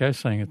from the East Coast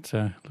saying it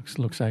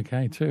looks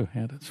okay too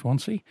out at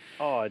Swansea.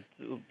 Oh,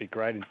 it'll be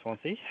great in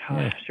Swansea.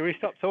 Yeah. Should we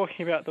stop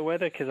talking about the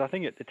weather? Because I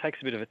think it takes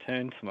a bit of a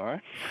turn tomorrow.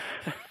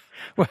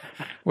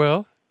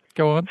 Well,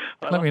 go on.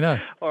 Let me know.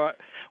 All right.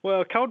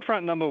 Well, cold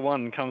front number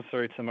 1 comes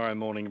through tomorrow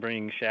morning,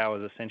 bringing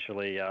showers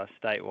essentially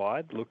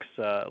statewide. Looks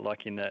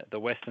like in the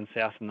west and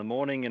south in the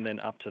morning, and then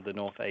up to the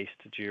northeast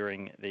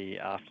during the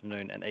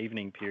afternoon and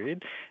evening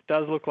period.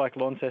 Does look like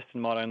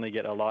Launceston might only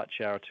get a light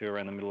shower or two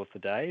around the middle of the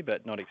day,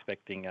 but not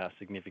expecting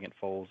significant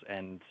falls,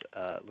 and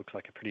looks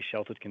like a pretty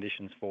sheltered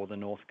conditions for the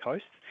north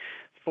coast.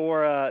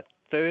 For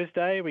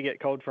Thursday, we get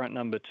cold front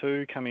number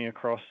 2 coming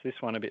across, this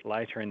one a bit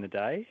later in the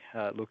day.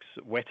 It looks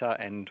wetter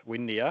and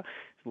windier,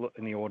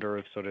 in the order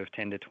of sort of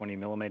 10 to 20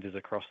 millimetres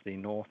across the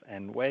north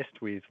and west,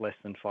 with less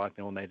than 5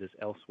 millimetres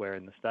elsewhere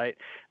in the state.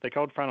 The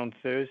cold front on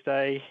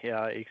Thursday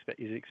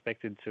is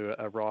expected to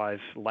arrive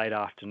late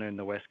afternoon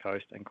the west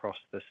coast and cross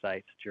the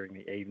states during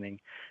the evening.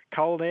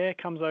 Cold air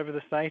comes over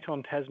the state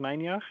on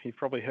Tasmania. You've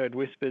probably heard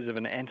whispers of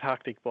an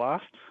Antarctic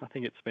blast. I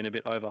think it's been a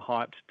bit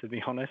overhyped, to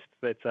be honest,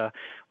 but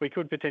we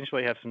could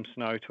potentially have some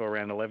snow to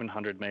around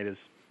 1,100 metres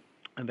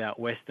about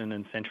western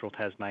and central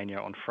Tasmania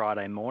on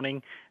Friday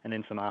morning, and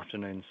then some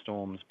afternoon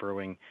storms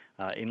brewing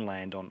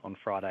inland on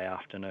Friday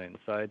afternoon.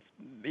 So it's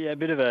a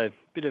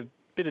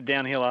bit of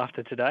downhill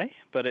after today,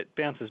 but it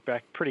bounces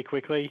back pretty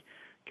quickly.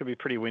 Could be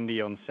pretty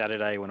windy on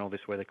Saturday when all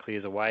this weather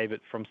clears away,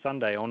 but from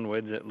Sunday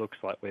onwards it looks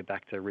like we're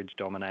back to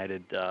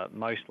ridge-dominated,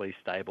 mostly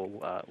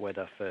stable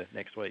weather for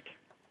next week.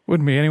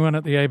 Wouldn't be anyone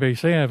at the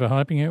ABC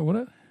overhyping it, would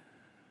it?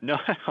 No,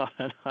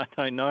 I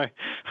don't know.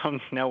 I'm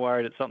now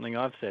worried it's something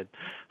I've said.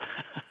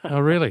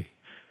 Oh, really?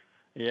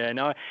 Yeah,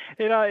 no,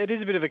 it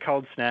is a bit of a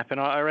cold snap, and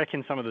I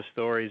reckon some of the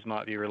stories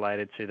might be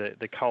related to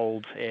the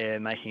cold air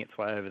making its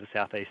way over the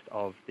southeast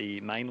of the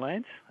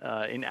mainland.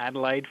 In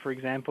Adelaide, for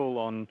example,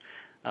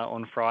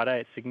 on Friday,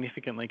 it's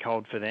significantly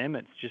cold for them.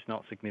 It's just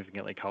not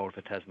significantly cold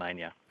for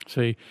Tasmania.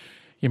 See,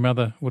 your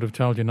mother would have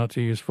told you not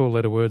to use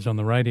four-letter words on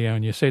the radio,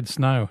 and you said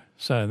snow,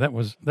 so that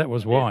was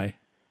why.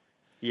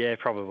 Yeah,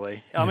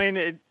 probably. Yeah. I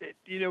mean,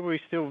 we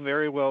still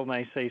very well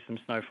may see some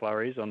snow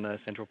flurries on the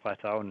Central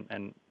Plateau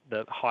and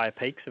the higher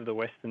peaks of the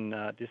western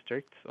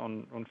districts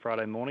on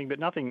Friday morning, but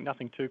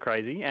nothing too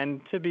crazy. And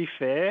to be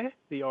fair,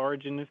 the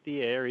origin of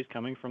the air is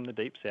coming from the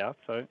deep south,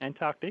 so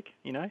Antarctic,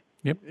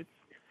 Yep.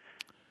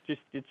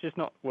 It's just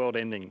not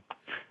world-ending.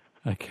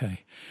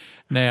 Okay.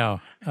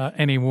 Now,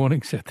 any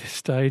warnings at this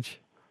stage?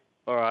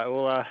 All right,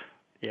 well,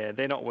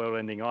 they're not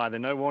world-ending either.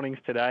 No warnings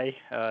today.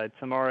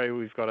 Tomorrow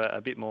we've got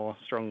a bit more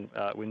strong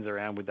winds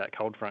around with that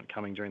cold front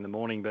coming during the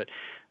morning, but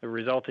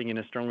resulting in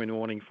a strong wind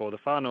warning for the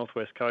far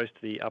northwest coast,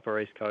 the upper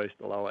east coast,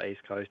 the lower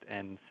east coast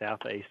and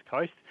southeast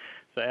coast.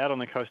 So out on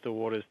the coastal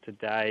waters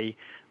today,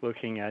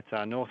 looking at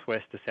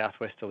northwest to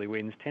southwesterly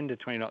winds, 10 to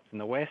 20 knots in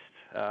the west,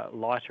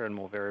 lighter and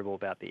more variable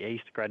about the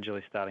east,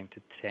 gradually starting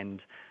to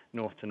tend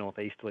north to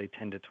northeasterly,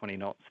 10 to 20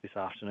 knots this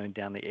afternoon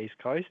down the east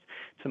coast.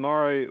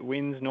 Tomorrow,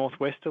 winds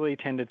northwesterly,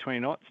 10 to 20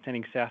 knots,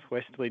 tending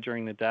southwesterly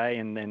during the day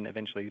and then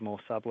eventually more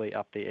southerly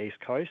up the east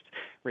coast,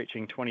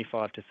 reaching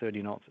 25 to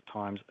 30 knots at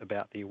times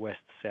about the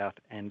west, south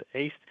and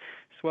east.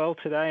 Swell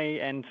today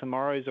and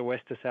tomorrow is a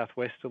west to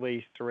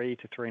southwesterly, 3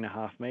 to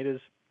 3.5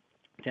 metres.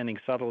 Tending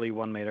southerly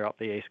 1 metre up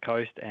the east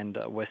coast and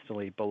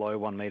westerly below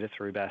 1 metre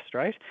through Bass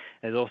Strait.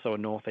 There's also a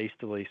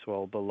northeasterly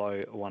swell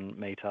below 1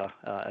 metre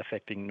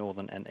affecting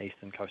northern and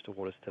eastern coastal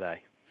waters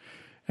today.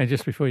 And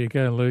just before you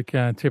go, Luke,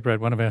 Tipperad,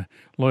 one of our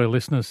loyal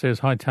listeners says,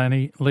 "Hi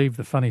Tony, leave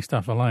the funny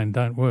stuff alone,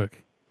 don't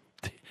work."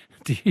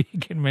 Do you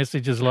get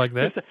messages like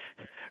that?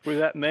 Was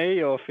that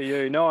me or for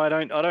you? No, I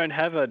don't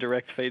have a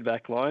direct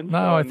feedback line. No,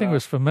 so I think it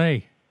was for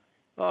me.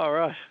 Oh,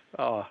 right.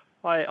 Oh,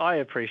 I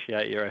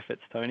appreciate your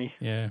efforts, Tony.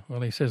 Yeah, well,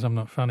 he says I'm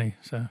not funny,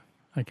 so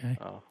okay.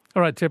 Oh.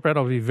 All right, Tipperad,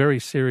 I'll be very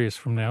serious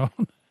from now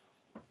on.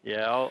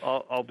 Yeah,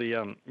 I'll be.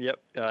 Have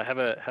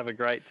a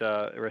great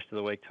rest of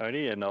the week,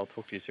 Tony, and I'll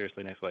talk to you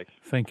seriously next week.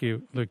 Thank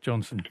you, Luke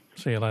Johnston.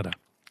 See you later.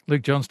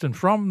 Luke Johnston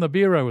from the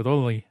Bureau with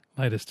all the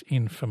latest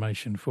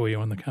information for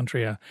you on the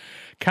country hour.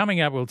 Coming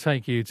up, we'll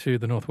take you to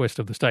the northwest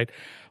of the state.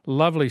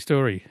 Lovely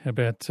story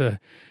about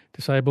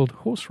disabled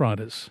horse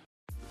riders.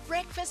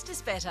 Breakfast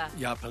is better.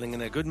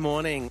 Yapalingana, good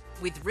morning.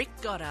 With Rick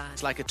Goddard.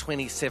 It's like a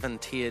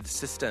 27-tiered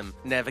system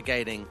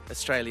navigating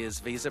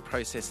Australia's visa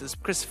processes.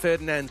 Chris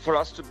Ferdinand. For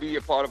us to be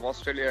a part of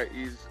Australia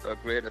is a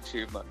great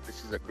achievement.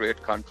 This is a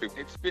great country.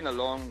 It's been a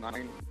long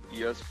 9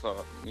 years for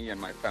me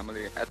and my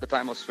family. At the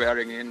time of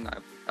swearing in,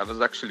 I was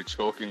actually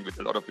choking with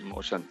a lot of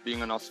emotion.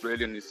 Being an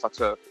Australian is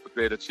such a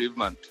great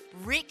achievement.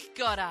 Rick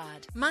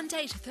Goddard.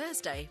 Monday to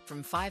Thursday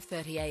from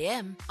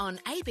 5:30am on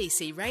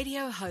ABC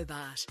Radio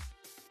Hobart.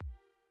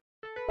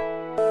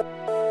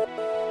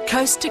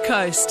 Coast to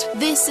coast,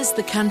 this is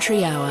the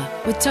Country Hour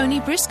with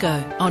Tony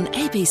Briscoe on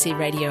ABC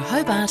Radio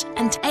Hobart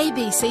and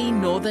ABC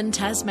Northern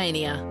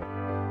Tasmania.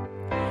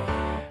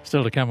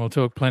 Still to come, we'll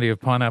talk plenty of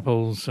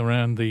pineapples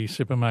around the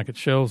supermarket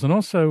shelves and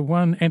also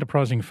one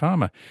enterprising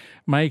farmer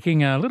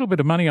making a little bit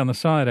of money on the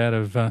side out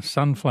of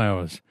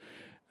sunflowers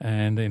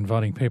and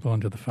inviting people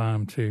onto the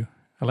farm to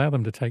allow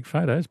them to take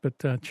photos, but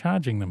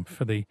charging them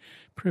for the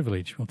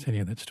privilege. We'll tell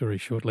you that story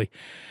shortly.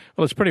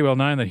 Well, it's pretty well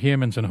known that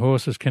humans and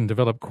horses can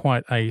develop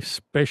quite a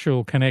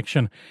special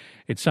connection.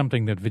 It's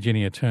something that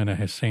Virginia Turner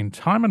has seen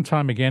time and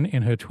time again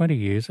in her 20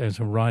 years as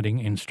a riding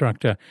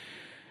instructor.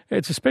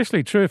 It's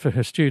especially true for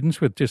her students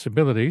with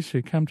disabilities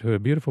who come to her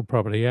beautiful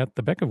property out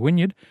the back of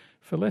Wynyard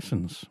for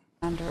lessons.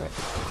 Under it.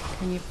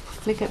 Can you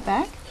flick it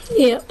back?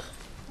 Yep.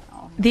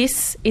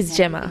 This is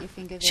Gemma.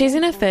 She's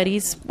in her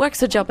 30s,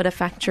 works a job at a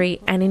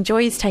factory and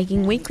enjoys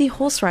taking weekly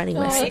horse riding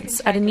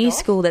lessons at a new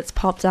school that's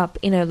popped up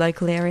in her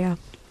local area.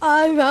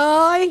 All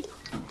right.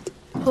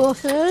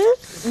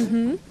 horses.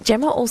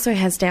 Gemma also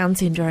has Down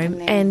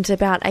syndrome and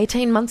about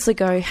 18 months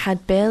ago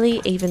had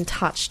barely even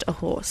touched a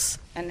horse.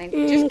 And then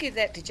just give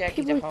that to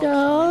Jackie to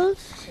hold.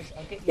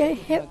 They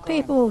help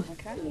people.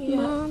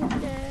 Mum,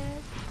 Dad.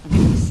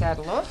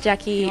 Saddle off.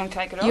 Jackie, you want to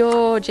take it off?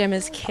 you're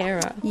Gemma's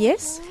carer.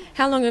 Yes.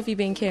 How long have you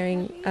been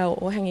caring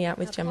or hanging out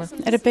with Gemma?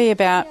 It'd be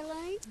about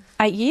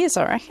 8 years,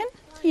 I reckon.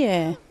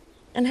 Yeah.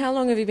 And how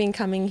long have you been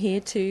coming here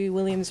to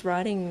Williams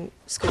Riding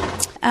School?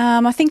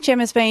 I think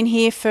Gemma's been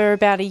here for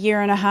about a year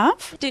and a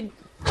half. Did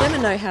Gemma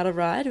know how to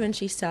ride when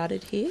she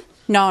started here?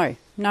 No,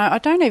 I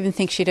don't even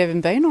think she'd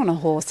even been on a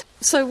horse.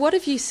 So what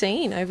have you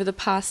seen over the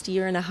past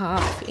year and a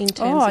half in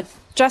terms of...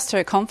 Just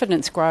her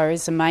confidence grow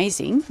is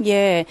amazing,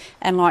 yeah.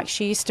 And like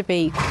she used to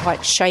be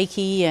quite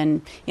shaky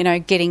and,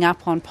 getting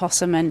up on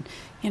possum and,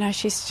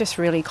 she's just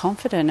really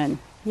confident and,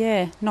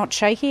 yeah, not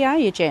shaky, are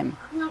you, Gem?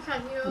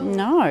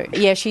 No.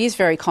 Yeah, she is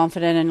very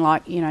confident and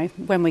like,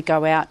 when we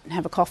go out and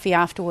have a coffee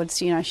afterwards,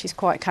 she's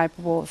quite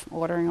capable of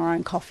ordering her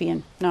own coffee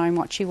and knowing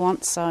what she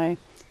wants, so,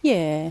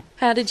 yeah.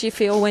 How did you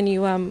feel when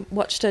you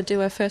watched her do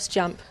her first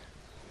jump?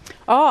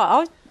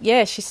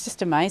 Yeah, she's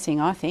just amazing,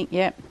 I think,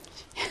 yeah.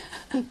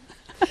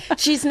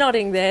 She's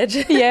nodding there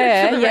for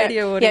the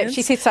radio audience. Yeah,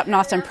 she sits up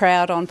nice and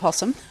proud on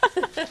possum.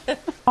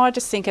 I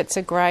just think it's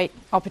a great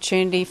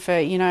opportunity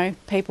for,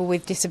 people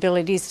with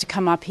disabilities to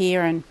come up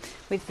here and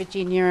with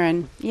Virginia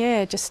and,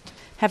 just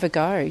have a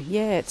go.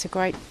 Yeah, it's a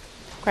great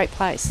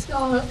place.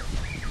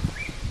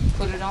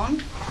 Put it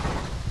on.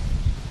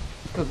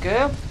 Good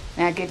girl.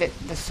 Now give it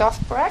the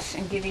soft brush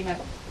and give him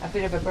a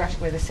bit of a brush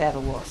where the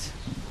saddle was.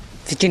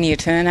 Virginia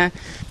Turner.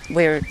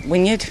 We're at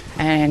Wynyard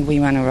and we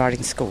run a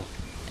riding school.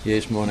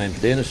 Yes, my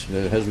name's Dennis,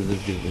 husband of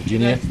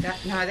Virginia.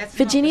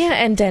 Virginia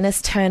and Dennis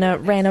Turner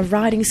ran a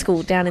riding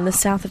school down in the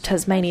south of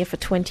Tasmania for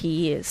 20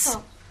 years.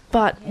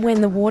 But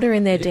when the water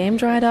in their dam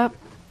dried up,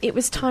 it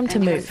was time to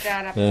move.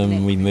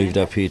 We moved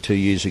up here 2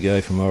 years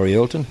ago from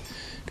Orielton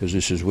because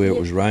this is where it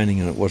was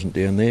raining and it wasn't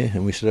down there,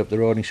 and we set up the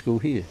riding school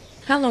here.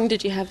 How long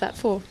did you have that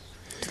for?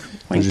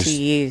 20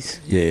 years.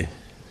 Yeah.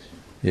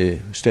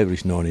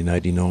 Established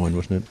 1989,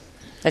 wasn't it?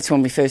 That's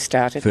when we first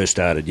started.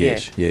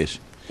 Yes.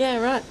 Yeah,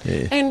 right.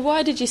 Yeah. And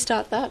why did you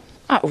start that?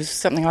 It was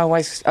something I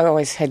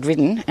always had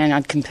ridden and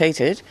I'd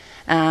competed,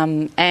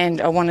 and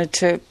I wanted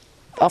to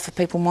offer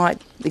people my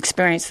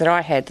experience that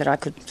I had that I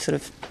could sort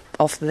of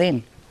offer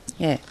them.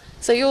 Yeah.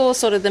 So you're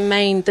sort of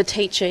the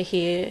teacher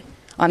here.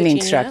 I'm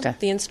Virginia, the instructor.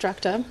 The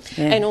instructor,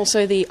 yeah. And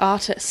also the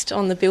artist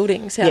on the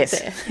buildings out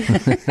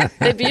there.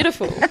 They're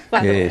beautiful,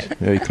 by the way.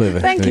 Very clever.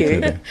 Thank you.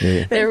 Clever.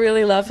 Yeah. They're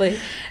really lovely.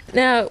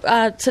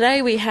 Now,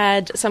 today we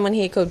had someone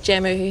here called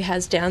Gemma who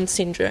has Down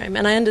syndrome,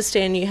 and I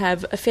understand you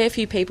have a fair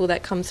few people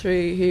that come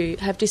through who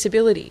have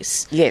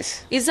disabilities.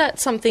 Yes. Is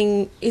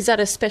that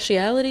a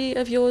speciality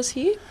of yours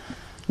here?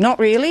 Not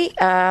really.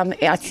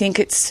 I think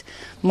it's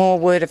more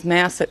word of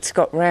mouth that's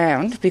got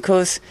round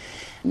because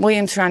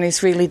Williams Run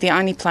is really the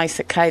only place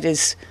that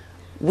caters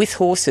with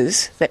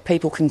horses that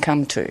people can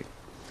come to.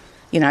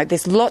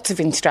 There's lots of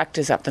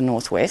instructors up the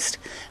northwest,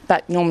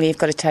 but normally you've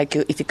got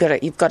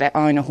to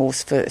own a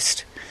horse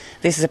first.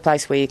 This is a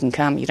place where you can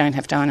come. You don't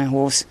have to own a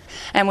horse,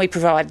 and we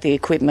provide the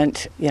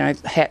equipment,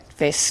 hat,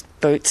 vest,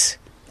 boots,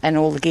 and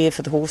all the gear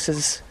for the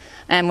horses.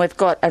 And we've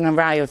got an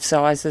array of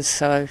sizes.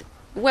 So,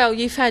 well,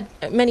 you've had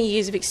many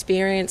years of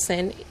experience.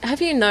 Then, have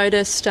you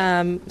noticed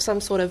some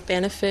sort of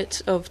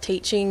benefit of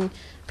teaching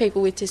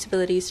people with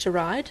disabilities to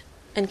ride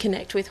and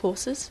connect with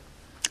horses?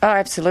 Oh,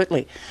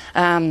 absolutely.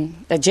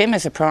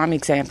 Gemma's a prime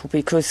example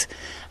because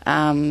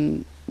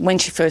when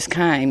she first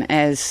came,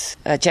 as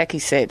Jackie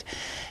said,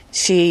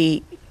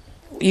 she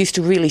used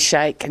to really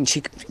shake and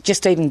she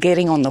just even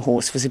getting on the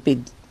horse was a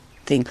big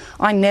thing.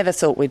 I never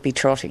thought we'd be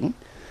trotting,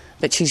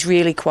 but she's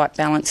really quite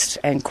balanced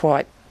and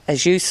quite,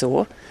 as you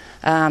saw,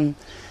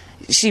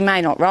 she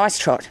may not rise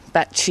trot,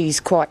 but she's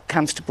quite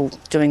comfortable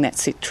doing that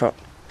sit trot.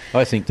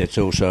 I think that's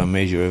also a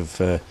measure of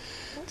the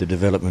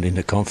development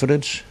into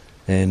confidence,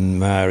 and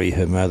Mari,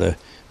 her mother,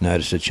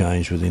 noticed a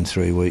change within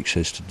 3 weeks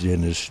as to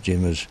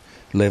Gemma's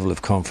level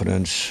of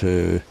confidence,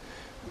 her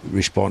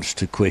response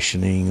to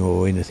questioning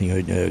or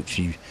anything.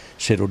 She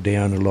settled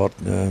down a lot,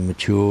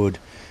 matured,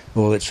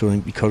 all that sort of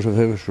thing because of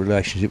her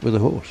relationship with the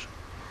horse.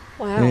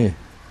 Wow. Yeah.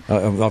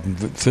 I'm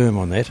firm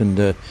on that,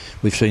 and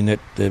we've seen that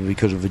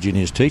because of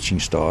Virginia's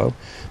teaching style.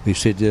 We've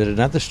said that in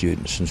other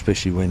students, and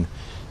especially when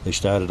they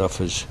started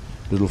off as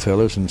little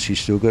fellas, and she's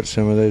still got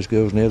some of those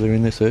girls now. They're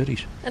in their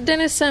 30s.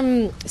 Dennis,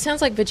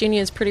 sounds like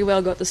Virginia's pretty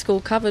well got the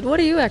school covered. What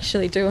do you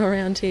actually do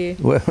around here?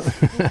 Well,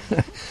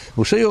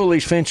 we'll see all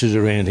these fences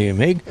around here,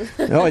 Meg.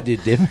 I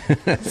did them.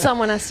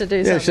 Someone has to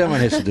do something. Yeah,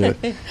 someone has to do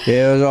it.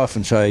 Yeah, I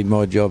often say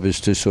my job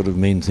is to sort of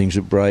mend things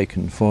that break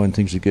and find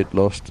things that get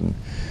lost and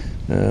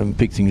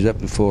pick things up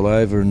that fall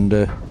over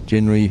and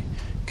generally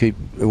keep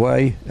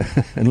away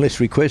unless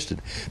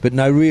requested. But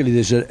no, really,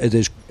 there's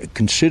a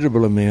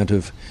considerable amount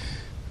of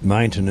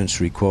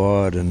maintenance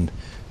required, and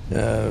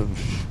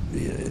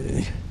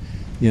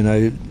you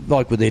know,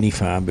 like with any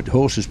farm, but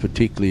horses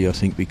particularly, I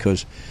think,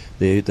 because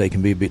they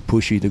can be a bit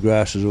pushy. The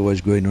grass is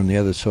always green on the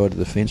other side of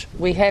the fence.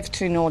 We have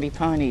 2 naughty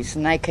ponies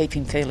and they keep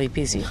him fairly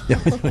busy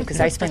because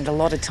they spend a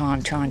lot of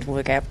time trying to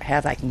work out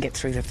how they can get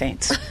through the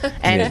fence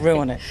and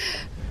ruin it.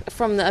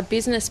 From a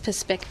business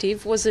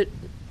perspective, was it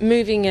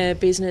moving a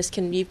business,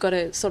 you've got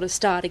to sort of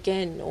start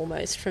again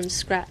almost from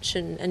scratch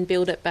and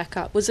build it back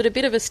up? Was it a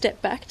bit of a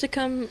step back to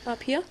come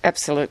up here?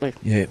 Absolutely.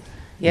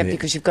 Yeah,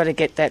 because you've got to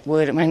get that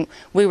word. I mean,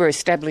 we were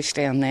established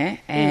down there,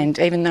 and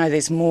even though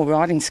there's more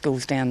riding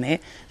schools down there,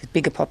 the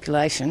bigger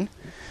population,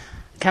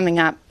 coming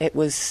up, it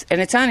was... And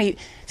it's only...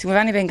 So we've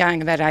only been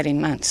going about 18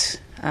 months.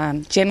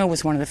 Gemma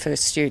was one of the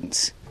first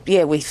students.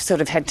 Yeah, we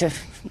sort of had to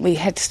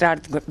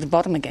start at the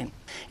bottom again.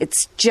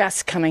 It's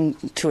just coming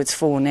to its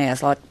fore now.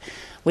 It's like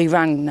we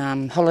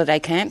run holiday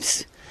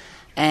camps,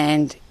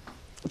 and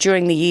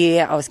during the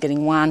year I was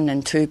getting 1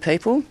 and 2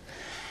 people,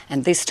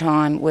 and this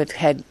time we've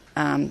had...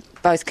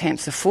 both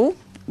camps are full,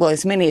 well,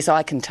 as many as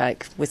I can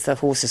take with the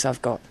horses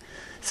I've got.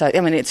 So, I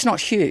mean, it's not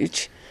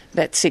huge,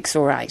 but 6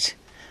 or 8.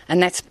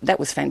 And that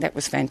was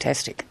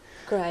fantastic.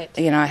 Great.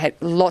 You know, I had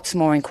lots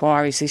more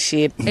inquiries this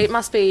year. It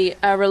must be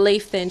a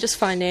relief then, just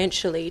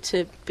financially,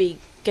 to be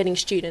getting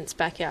students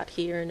back out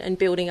here and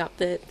building up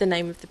the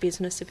name of the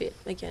business a bit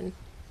again.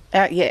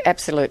 Yeah,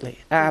 absolutely.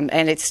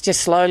 And it's just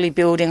slowly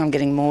building. I'm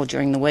getting more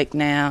during the week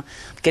now,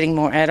 getting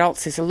more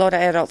adults. There's a lot of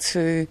adults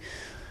who...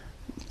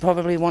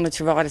 probably wanted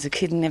to ride as a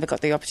kid and never got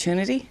the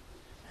opportunity,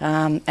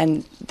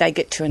 and they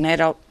get to an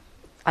adult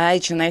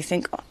age and they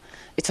think, oh,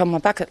 it's on my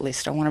bucket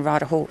list, I want to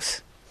ride a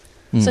horse.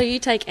 So you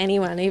take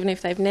anyone, even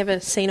if they've never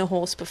seen a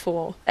horse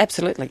before?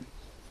 Absolutely.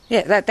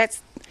 Yeah,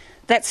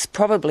 that's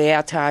probably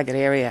our target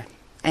area,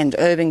 and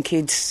urban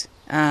kids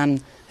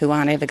who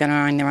aren't ever going to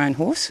own their own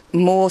horse,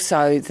 more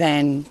so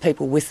than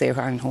people with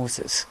their own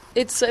horses.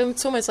 It's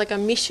almost like a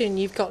mission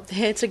you've got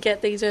there to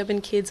get these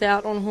urban kids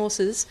out on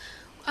horses.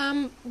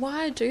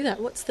 Why do that?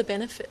 What's the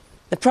benefit?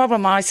 The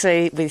problem I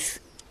see with,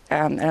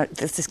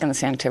 this is going to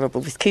sound terrible,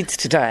 with kids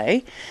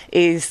today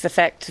is the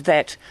fact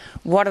that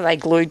what are they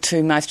glued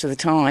to most of the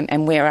time,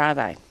 and where are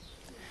they?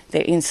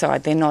 They're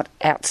inside, they're not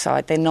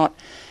outside, they're not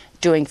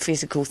doing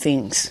physical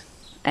things.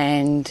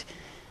 And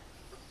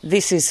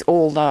this is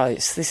all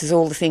those. This is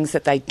all the things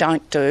that they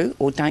don't do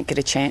or don't get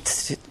a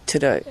chance to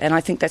do. And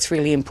I think that's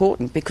really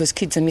important because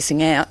kids are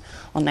missing out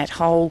on that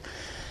whole...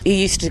 You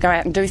used to go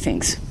out and do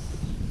things,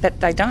 but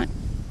they don't.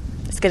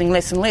 It's getting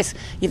less and less.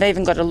 You've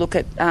even got to look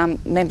at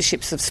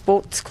memberships of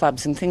sports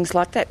clubs and things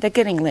like that. They're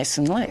getting less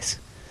and less.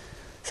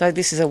 So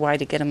this is a way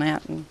to get them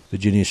out.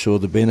 Virginia saw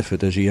the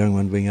benefit as a young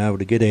one being able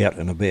to get out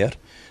and about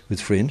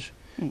with friends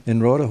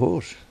and ride a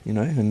horse, you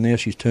know, and now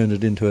she's turned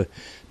it into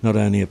not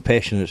only a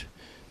passionate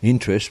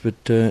interest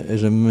but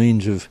as a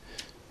means of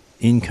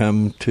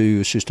income to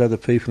assist other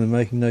people in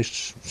making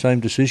those same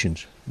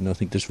decisions. And I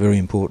think that's very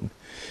important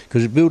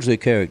because it builds their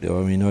character.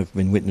 I mean, I've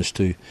been witness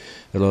to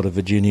a lot of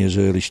Virginia's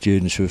early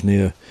students who have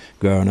now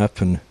grown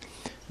up and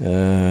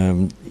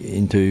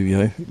into, you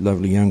know,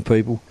 lovely young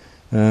people,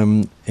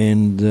 and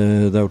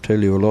they'll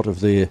tell you a lot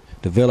of their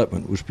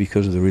development was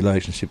because of the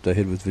relationship they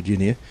had with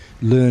Virginia,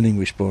 learning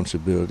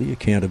responsibility,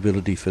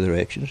 accountability for their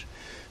actions,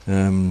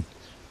 and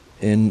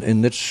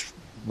that's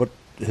what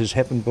has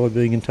happened by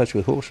being in touch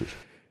with horses.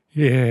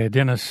 Yeah,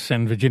 Dennis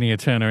and Virginia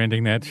Turner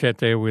ending that chat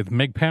there with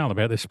Meg Powell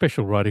about the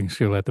special riding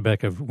school at the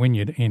back of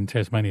Wynyard in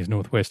Tasmania's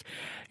northwest.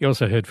 You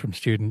also heard from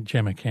student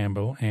Gemma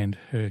Campbell and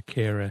her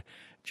carer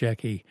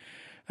Jackie.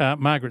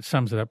 Margaret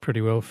sums it up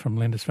pretty well from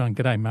Lindisfarne.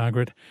 G'day,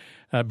 Margaret.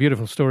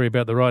 Beautiful story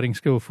about the riding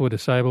school for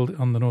disabled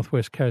on the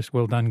northwest coast.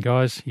 Well done,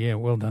 guys. Yeah,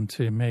 well done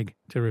to Meg.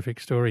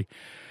 Terrific story.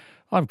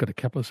 I've got a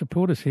couple of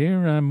supporters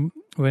here.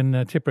 When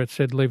Tipret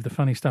said leave the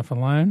funny stuff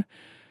alone,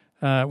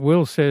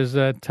 Will says,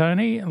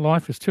 Tony,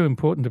 life is too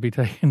important to be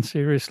taken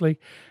seriously.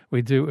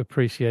 We do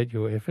appreciate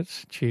your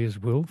efforts. Cheers,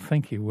 Will.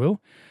 Thank you,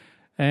 Will.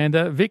 And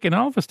Vic in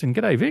Ulverston.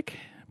 G'day, Vic.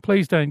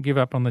 Please don't give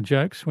up on the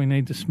jokes. We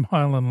need to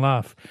smile and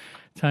laugh.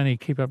 Tony,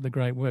 keep up the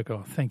great work.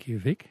 Oh, thank you,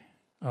 Vic.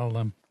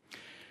 I'll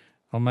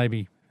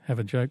maybe have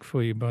a joke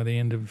for you by the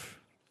end of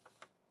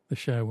the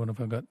show. What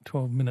have I got?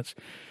 12 minutes.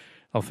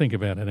 I'll think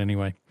about it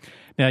anyway.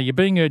 Now, you're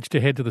being urged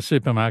to head to the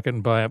supermarket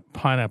and buy up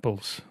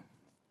pineapples.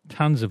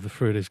 Tons of the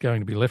fruit is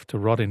going to be left to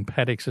rot in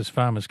paddocks as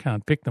farmers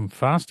can't pick them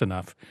fast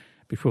enough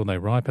before they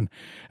ripen.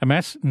 A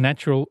mass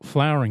natural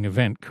flowering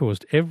event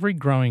caused every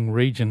growing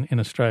region in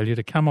Australia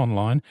to come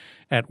online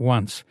at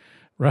once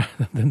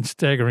rather than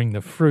staggering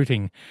the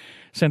fruiting.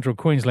 Central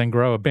Queensland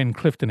grower Ben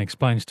Clifton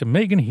explains to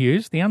Megan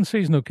Hughes the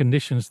unseasonal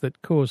conditions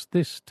that caused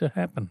this to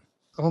happen.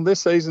 Well,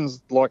 this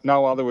season's like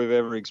no other we've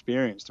ever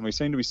experienced, and we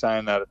seem to be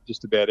saying that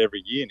just about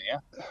every year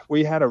now.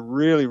 We had a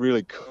really,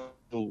 really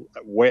cool,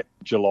 wet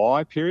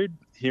July period.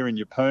 Here in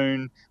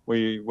Yeppoon,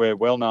 we're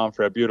well known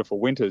for our beautiful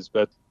winters,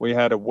 but we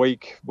had a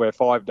week where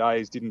 5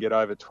 days didn't get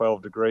over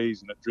 12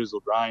 degrees and it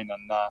drizzled rain,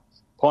 and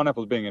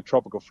pineapples being a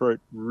tropical fruit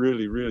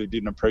really, really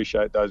didn't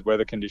appreciate those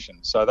weather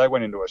conditions. So they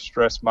went into a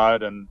stress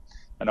mode, and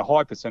and a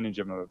high percentage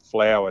of them are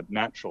flowered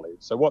naturally.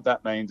 So what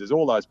that means is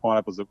all those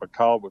pineapples that were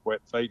cold with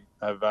wet feet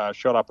have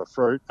shot up a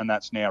fruit, and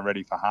that's now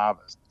ready for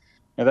harvest.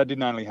 Now, that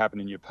didn't only happen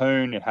in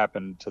Yeppoon, it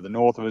happened to the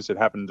north of us, it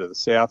happened to the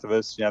south of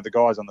us. The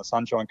guys on the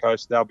Sunshine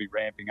Coast, they'll be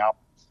ramping up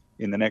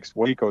in the next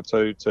week or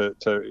two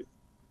to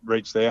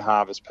reach their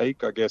harvest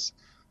peak. I guess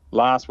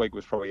last week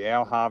was probably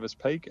our harvest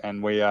peak,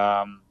 and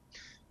we're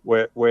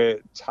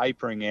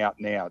tapering out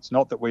now. It's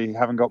not that we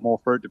haven't got more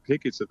fruit to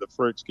pick, it's that the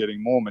fruit's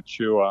getting more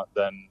mature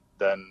than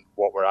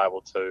what we're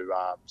able to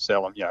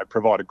sell and,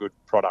 provide a good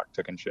product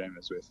to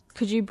consumers with.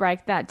 Could you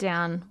break that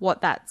down,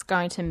 what that's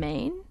going to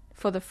mean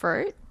for the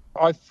fruit?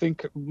 I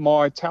think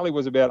my tally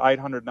was about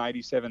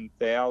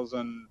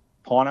 887,000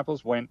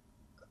 pineapples went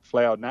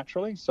flowered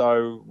naturally.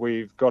 So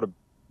we've got a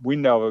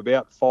window of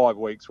about 5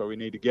 weeks where we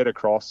need to get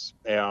across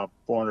our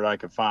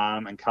 400-acre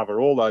farm and cover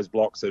all those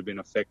blocks that have been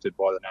affected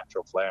by the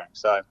natural flowering.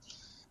 So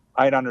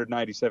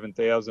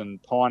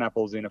 887,000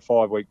 pineapples in a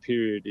 5-week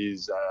period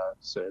is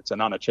it's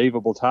an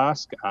unachievable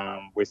task.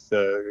 With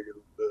the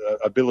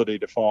ability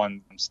to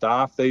find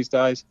staff these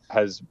days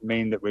has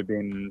meant that we've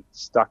been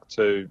stuck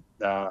to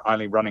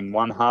only running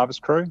one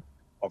harvest crew.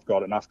 I've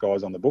got enough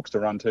guys on the books to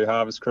run 2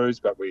 harvest crews,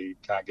 but we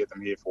can't get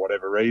them here for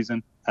whatever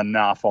reason.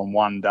 Enough on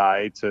one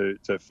day to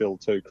fill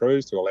 2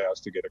 crews to allow us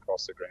to get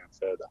across the ground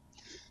further.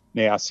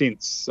 Now,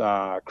 since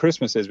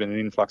Christmas, there's been an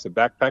influx of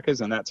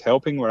backpackers, and that's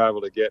helping. We're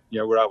able to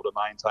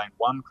maintain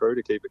 1 crew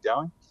to keep it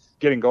going.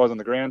 Getting guys on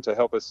the ground to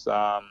help us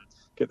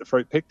get the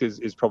fruit picked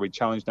is probably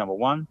challenge number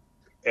 1.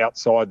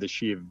 Outside the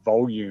sheer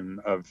volume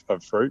of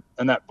fruit,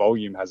 and that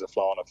volume has a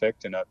flow-on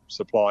effect in a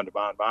supply and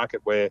demand market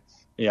where,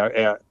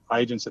 our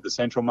agents at the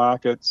central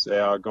markets,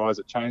 our guys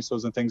at chain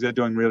stores and things, they're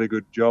doing a really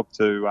good job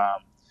to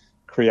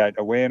create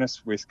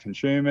awareness with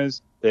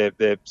consumers.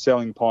 They're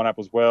selling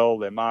pineapples well,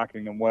 they're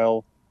marketing them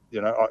well,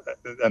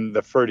 and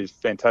the fruit is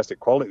fantastic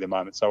quality at the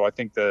moment. So I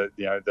think the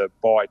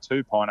Buy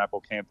 2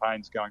 pineapple campaign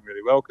is going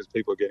really well because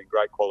people are getting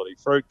great quality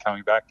fruit,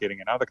 coming back,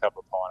 getting another couple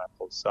of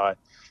pineapples. So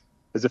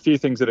there's a few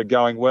things that are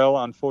going well.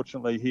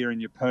 Unfortunately, here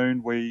in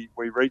Yeppoon, we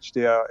reached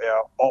our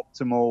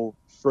optimal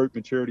fruit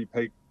maturity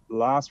peak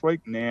last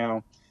week.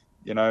 Now,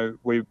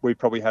 we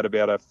probably had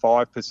about a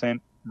 5%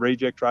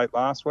 reject rate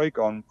last week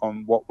on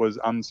what was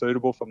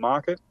unsuitable for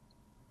market.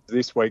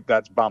 This week,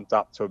 that's bumped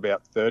up to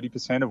about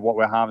 30% of what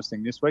we're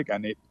harvesting this week,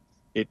 and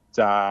it's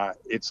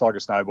like a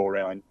snowball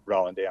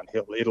rolling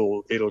downhill.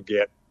 It'll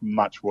get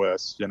much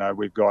worse.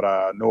 We've got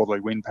a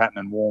northerly wind pattern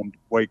and warm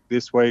week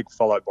this week,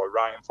 followed by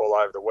rainfall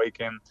over the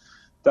weekend.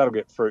 That'll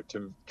get fruit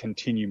to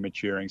continue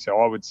maturing. So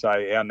I would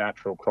say our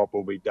natural crop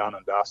will be done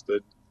and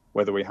dusted,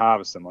 whether we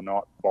harvest them or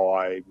not,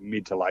 by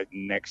mid to late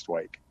next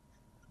week.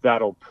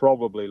 That'll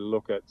probably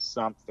look at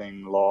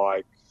something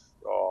like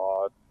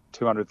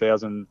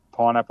 200,000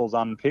 pineapples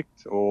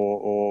unpicked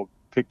or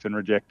picked and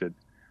rejected.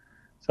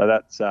 So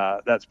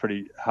that's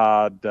pretty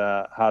hard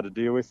to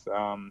deal with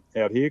out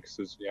here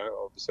because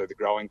obviously the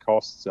growing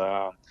costs,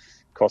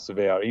 costs of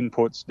our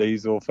inputs,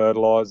 diesel,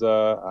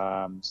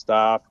 fertiliser,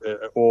 staff,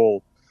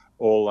 all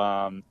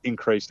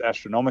increased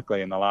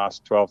astronomically in the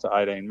last 12 to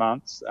 18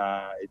 months.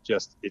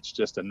 It's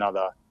just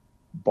another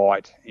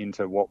bite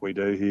into what we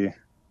do here.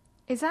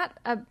 Is that,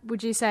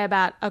 would you say,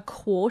 about a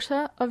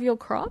quarter of your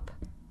crop?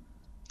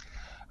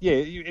 Yeah,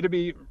 it'll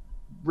be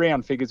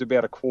round figures.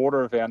 About a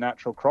quarter of our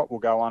natural crop will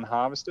go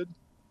unharvested.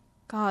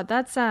 God,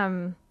 that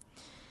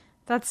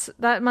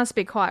must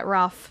be quite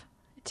rough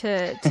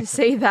to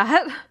see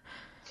that.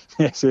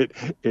 Yes,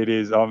 it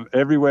is.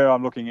 Everywhere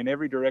I'm looking, in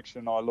every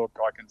direction I look,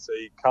 I can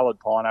see coloured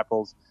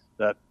pineapples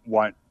that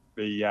won't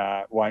be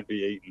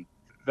eaten.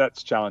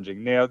 That's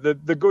challenging. Now, the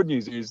good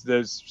news is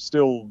there's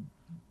still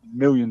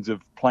millions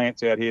of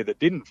plants out here that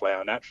didn't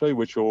flower naturally,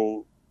 which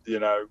will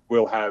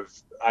have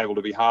able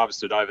to be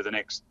harvested over the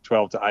next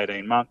 12 to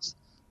 18 months.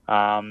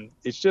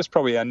 It's just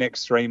probably our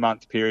next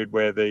 3-month period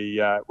where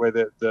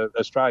the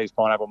Australia's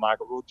pineapple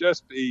market will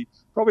just be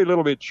probably a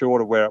little bit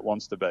short of where it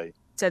wants to be.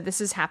 So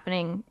this is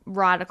happening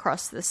right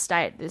across the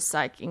state, this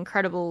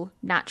incredible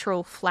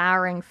natural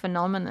flowering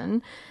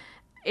phenomenon.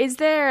 Is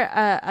there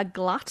a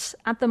glut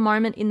at the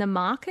moment in the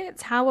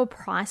markets? How are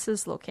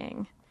prices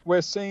looking?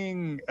 We're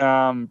seeing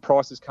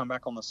prices come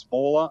back on the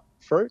smaller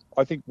fruit.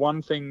 I think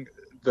one thing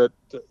that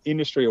the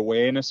industry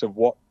awareness of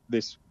what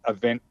this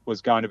event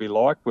was going to be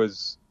like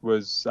was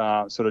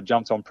sort of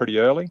jumped on pretty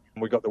early.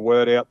 We got the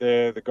word out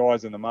there. The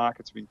guys in the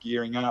markets have been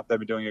gearing up. They've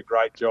been doing a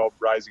great job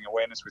raising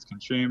awareness with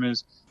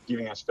consumers,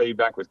 giving us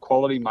feedback with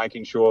quality,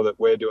 making sure that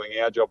we're doing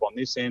our job on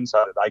this end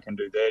so that they can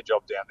do their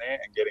job down there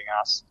and getting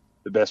us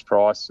the best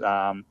price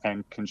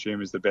and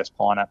consumers the best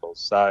pineapples.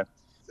 So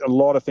a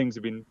lot of things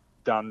have been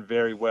done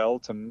very well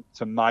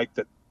to make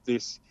that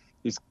this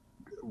is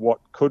what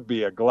could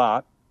be a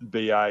glut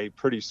be a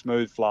pretty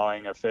smooth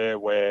flowing affair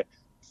where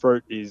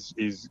fruit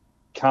is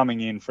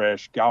coming in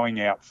fresh,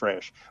 going out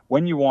fresh.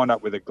 When you wind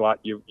up with a glut,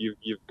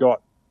 you've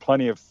got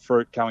plenty of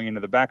fruit coming into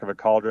the back of a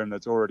cold room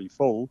that's already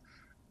full.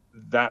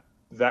 That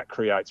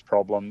creates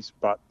problems,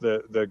 but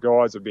the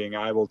guys are being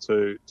able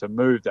to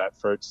move that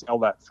fruit, sell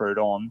that fruit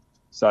on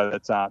so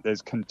that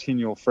there's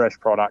continual fresh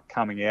product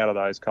coming out of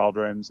those cold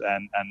rooms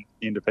and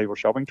into people's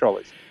shopping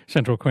trolleys.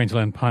 Central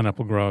Queensland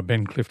pineapple grower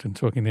Ben Clifton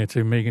talking there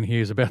to Megan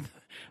Hughes about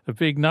the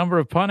big number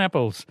of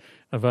pineapples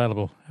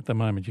available at the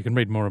moment. You can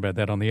read more about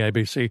that on the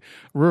ABC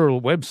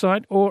Rural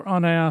website or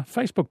on our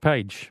Facebook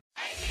page.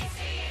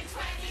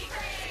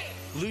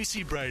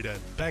 Lucy Braden,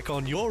 back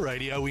on your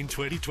radio in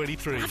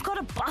 2023. I've got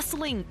a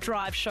bustling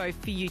drive show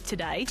for you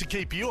today. To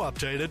keep you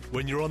updated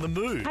when you're on the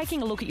move.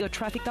 Taking a look at your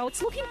traffic, though,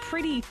 it's looking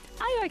pretty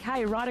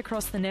A-OK right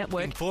across the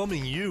network.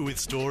 Informing you with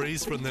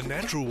stories from the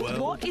natural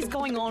world. What is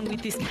going on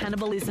with this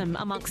cannibalism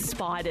amongst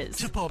spiders?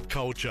 To pop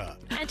culture.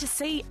 And to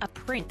see a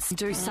prince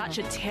do such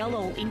a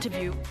tell-all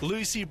interview.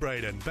 Lucy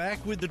Braden,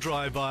 back with the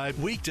Drive Vibe,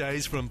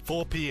 weekdays from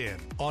 4 p.m.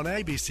 on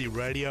ABC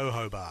Radio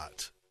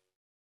Hobart.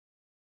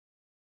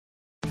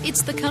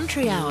 It's the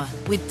Country Hour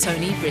with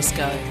Tony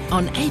Briscoe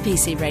on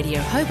ABC Radio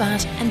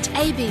Hobart and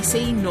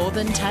ABC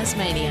Northern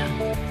Tasmania.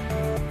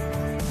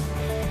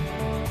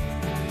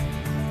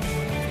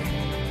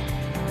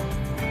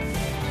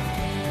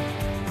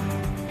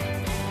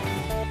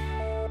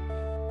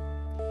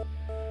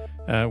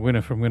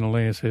 Winner from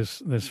Winnaleah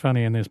says, there's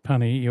funny and there's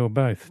punny, you're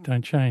both.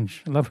 Don't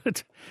change. Love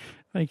it.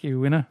 Thank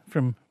you, Winner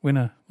from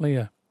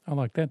Winnaleah. I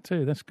like that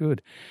too. That's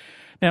good.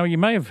 Now, you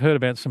may have heard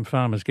about some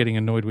farmers getting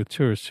annoyed with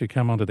tourists who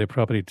come onto their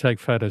property to take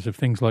photos of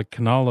things like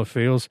canola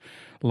fields,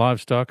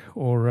 livestock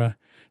or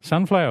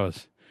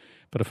sunflowers.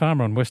 But a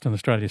farmer on Western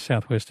Australia's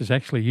southwest is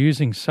actually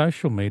using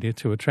social media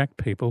to attract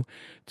people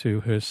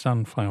to her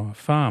sunflower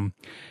farm.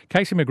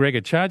 Casey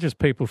McGregor charges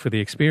people for the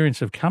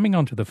experience of coming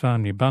onto the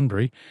farm near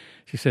Bunbury.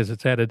 She says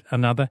it's added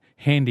another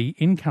handy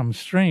income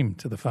stream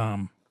to the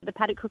farm. The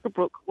Paddock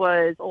Cookabrook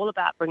was all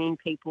about bringing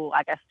people,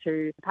 I guess,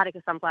 to the paddock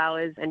of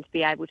sunflowers and to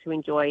be able to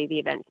enjoy the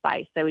event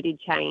space. So we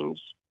did change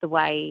the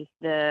way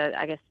the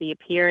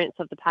appearance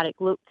of the paddock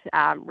looked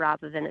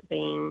rather than it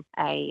being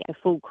a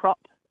full crop.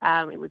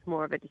 It was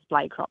more of a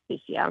display crop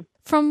this year.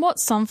 From what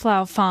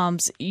sunflower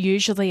farms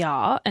usually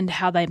are and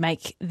how they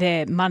make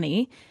their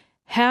money,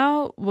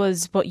 how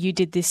was what you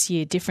did this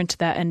year different to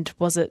that, and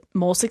was it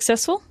more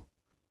successful?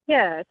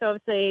 Yeah, so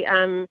obviously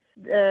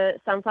the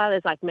sunflower,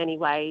 there's like many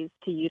ways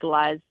to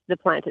utilise the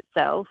plant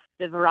itself.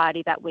 The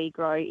variety that we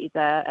grow is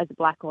as a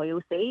black oil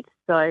seed,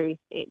 so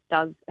it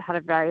does have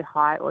a very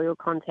high oil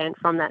content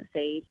from that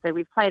seed. So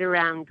we've played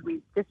around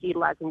with just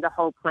utilising the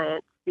whole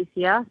plant this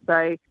year.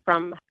 So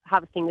from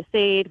harvesting the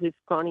seed, we've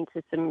gone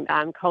into some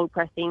cold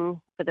pressing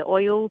for the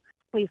oil.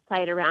 We've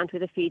played around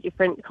with a few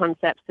different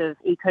concepts of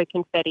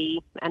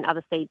eco-confetti and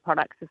other seed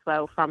products as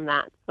well from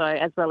that, so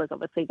as well as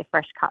obviously the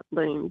fresh cut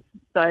blooms.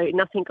 So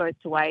nothing goes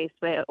to waste.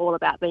 We're all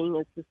about being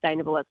as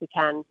sustainable as we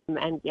can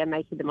and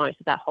making the most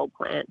of that whole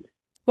plant.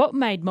 What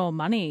made more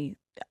money,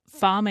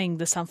 farming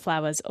the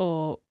sunflowers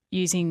or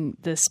using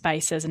the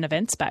space as an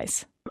event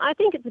space? I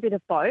think it's a bit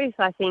of both.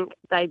 I think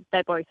they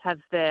both have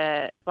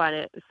their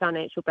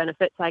financial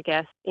benefits, I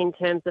guess, in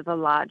terms of a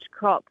large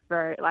crop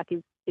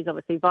is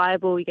obviously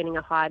viable. You're getting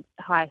a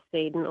high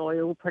seed and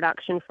oil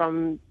production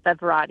from the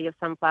variety of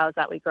sunflowers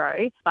that we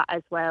grow, but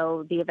as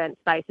well the event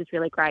space is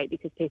really great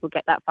because people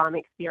get that farm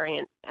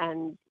experience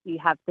and you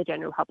have the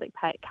general public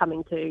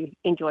coming to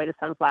enjoy the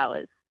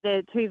sunflowers.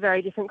 They're two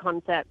very different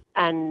concepts,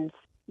 and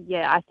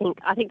yeah, I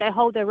think they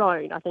hold their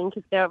own. I think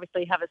they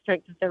obviously have a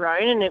strength of their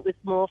own, and it was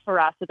more for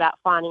us about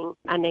finding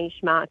a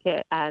niche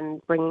market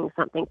and bringing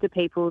something to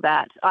people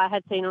that I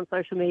had seen on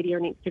social media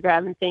and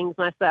Instagram and things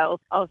myself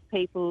of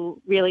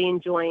people really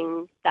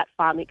enjoying that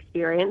farm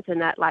experience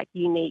and that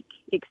unique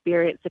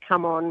experience to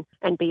come on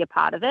and be a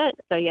part of it.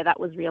 So yeah, that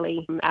was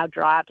really our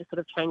drive to sort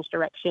of change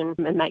direction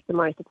and make the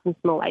most of some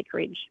small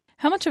acreage.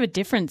 How much of a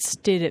difference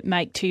did it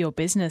make to your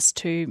business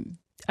to,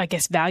 I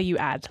guess, value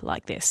add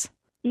like this?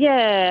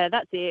 Yeah,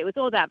 that's it. It was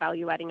all about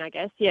value adding, I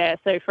guess. Yeah,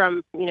 so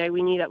from, we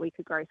knew that we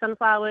could grow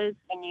sunflowers.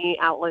 We knew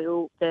our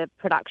oil, the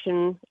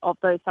production of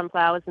those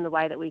sunflowers and the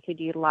way that we could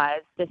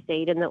utilise the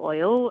seed and the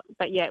oil.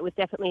 But yeah, it was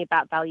definitely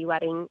about value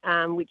adding,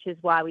 which is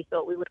why we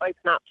thought we would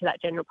open up to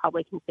that general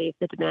public and see if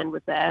the demand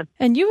was there.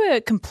 And you were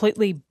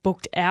completely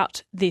booked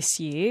out this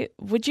year.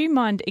 Would you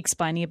mind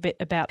explaining a bit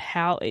about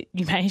how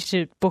you managed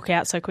to book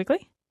out so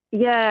quickly?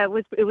 Yeah, it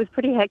was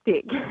pretty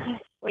hectic.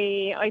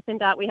 We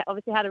opened up, we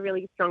obviously had a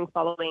really strong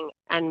following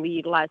and we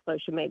utilised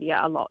social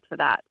media a lot for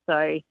that.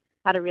 So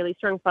had a really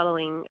strong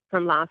following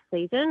from last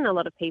season. A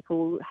lot of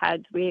people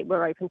we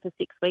were open for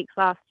 6 weeks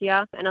last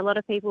year, and a lot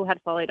of people had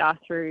followed us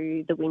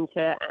through the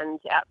winter and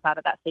outside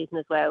of that season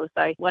as well.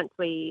 So once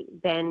we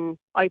then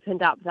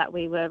opened up that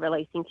we were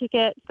releasing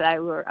tickets, they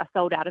were a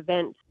sold out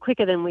event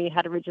quicker than we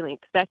had originally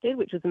expected,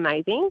 which was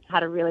amazing.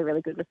 Had a really,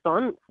 really good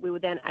response. We were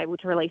then able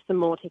to release some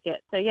more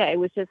tickets. So yeah, it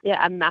was just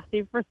a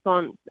massive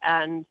response.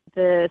 And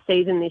the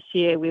season this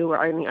year, we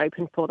were only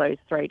open for those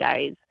 3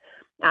 days.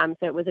 So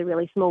it was a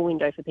really small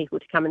window for people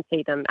to come and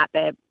see them at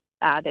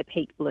their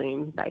peak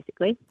bloom,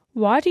 basically.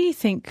 Why do you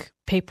think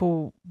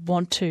people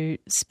want to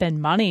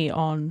spend money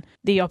on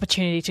the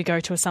opportunity to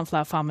go to a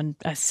sunflower farm and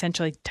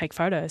essentially take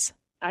photos?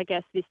 I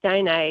guess this day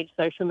and age,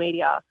 social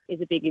media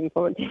is a big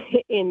influence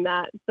in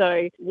that.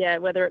 So, yeah,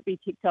 whether it be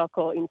TikTok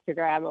or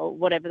Instagram or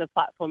whatever the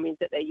platform is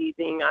that they're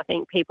using, I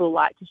think people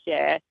like to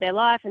share their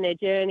life and their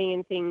journey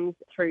and things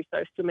through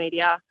social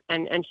media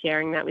and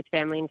sharing that with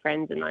family and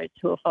friends and those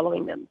who are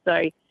following them.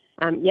 So,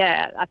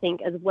 I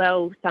think as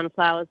well,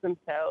 sunflowers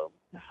themselves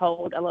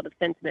hold a lot of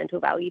sentimental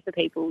value for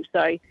people. So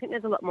I think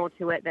there's a lot more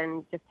to it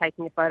than just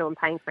taking a photo and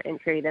paying for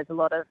entry. There's a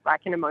lot of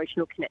an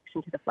emotional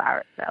connection to the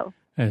flower itself.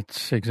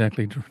 It's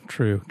exactly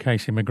true.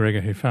 Casey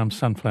McGregor, who farms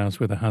sunflowers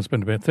with her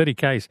husband about 30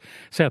 k's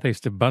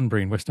southeast of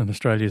Bunbury in Western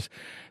Australia's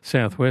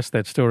southwest.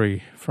 That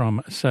story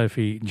from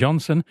Sophie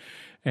Johnson.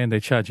 And they're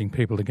charging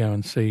people to go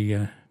and see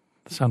the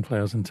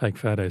sunflowers and take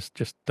photos.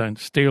 Just don't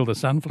steal the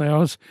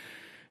sunflowers.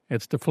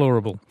 It's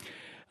deplorable.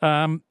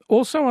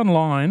 Also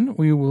online,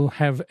 we will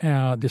have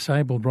our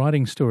disabled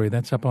riding story.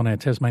 That's up on our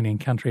Tasmanian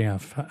Country Hour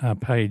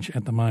page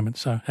at the moment,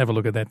 so have a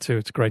look at that too.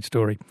 It's a great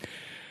story.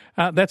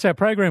 That's our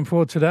program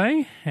for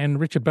today, and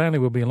Richard Bailey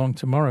will be along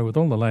tomorrow with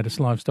all the latest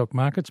livestock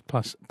markets,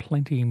 plus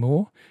plenty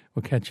more.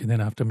 We'll catch you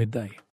then after midday.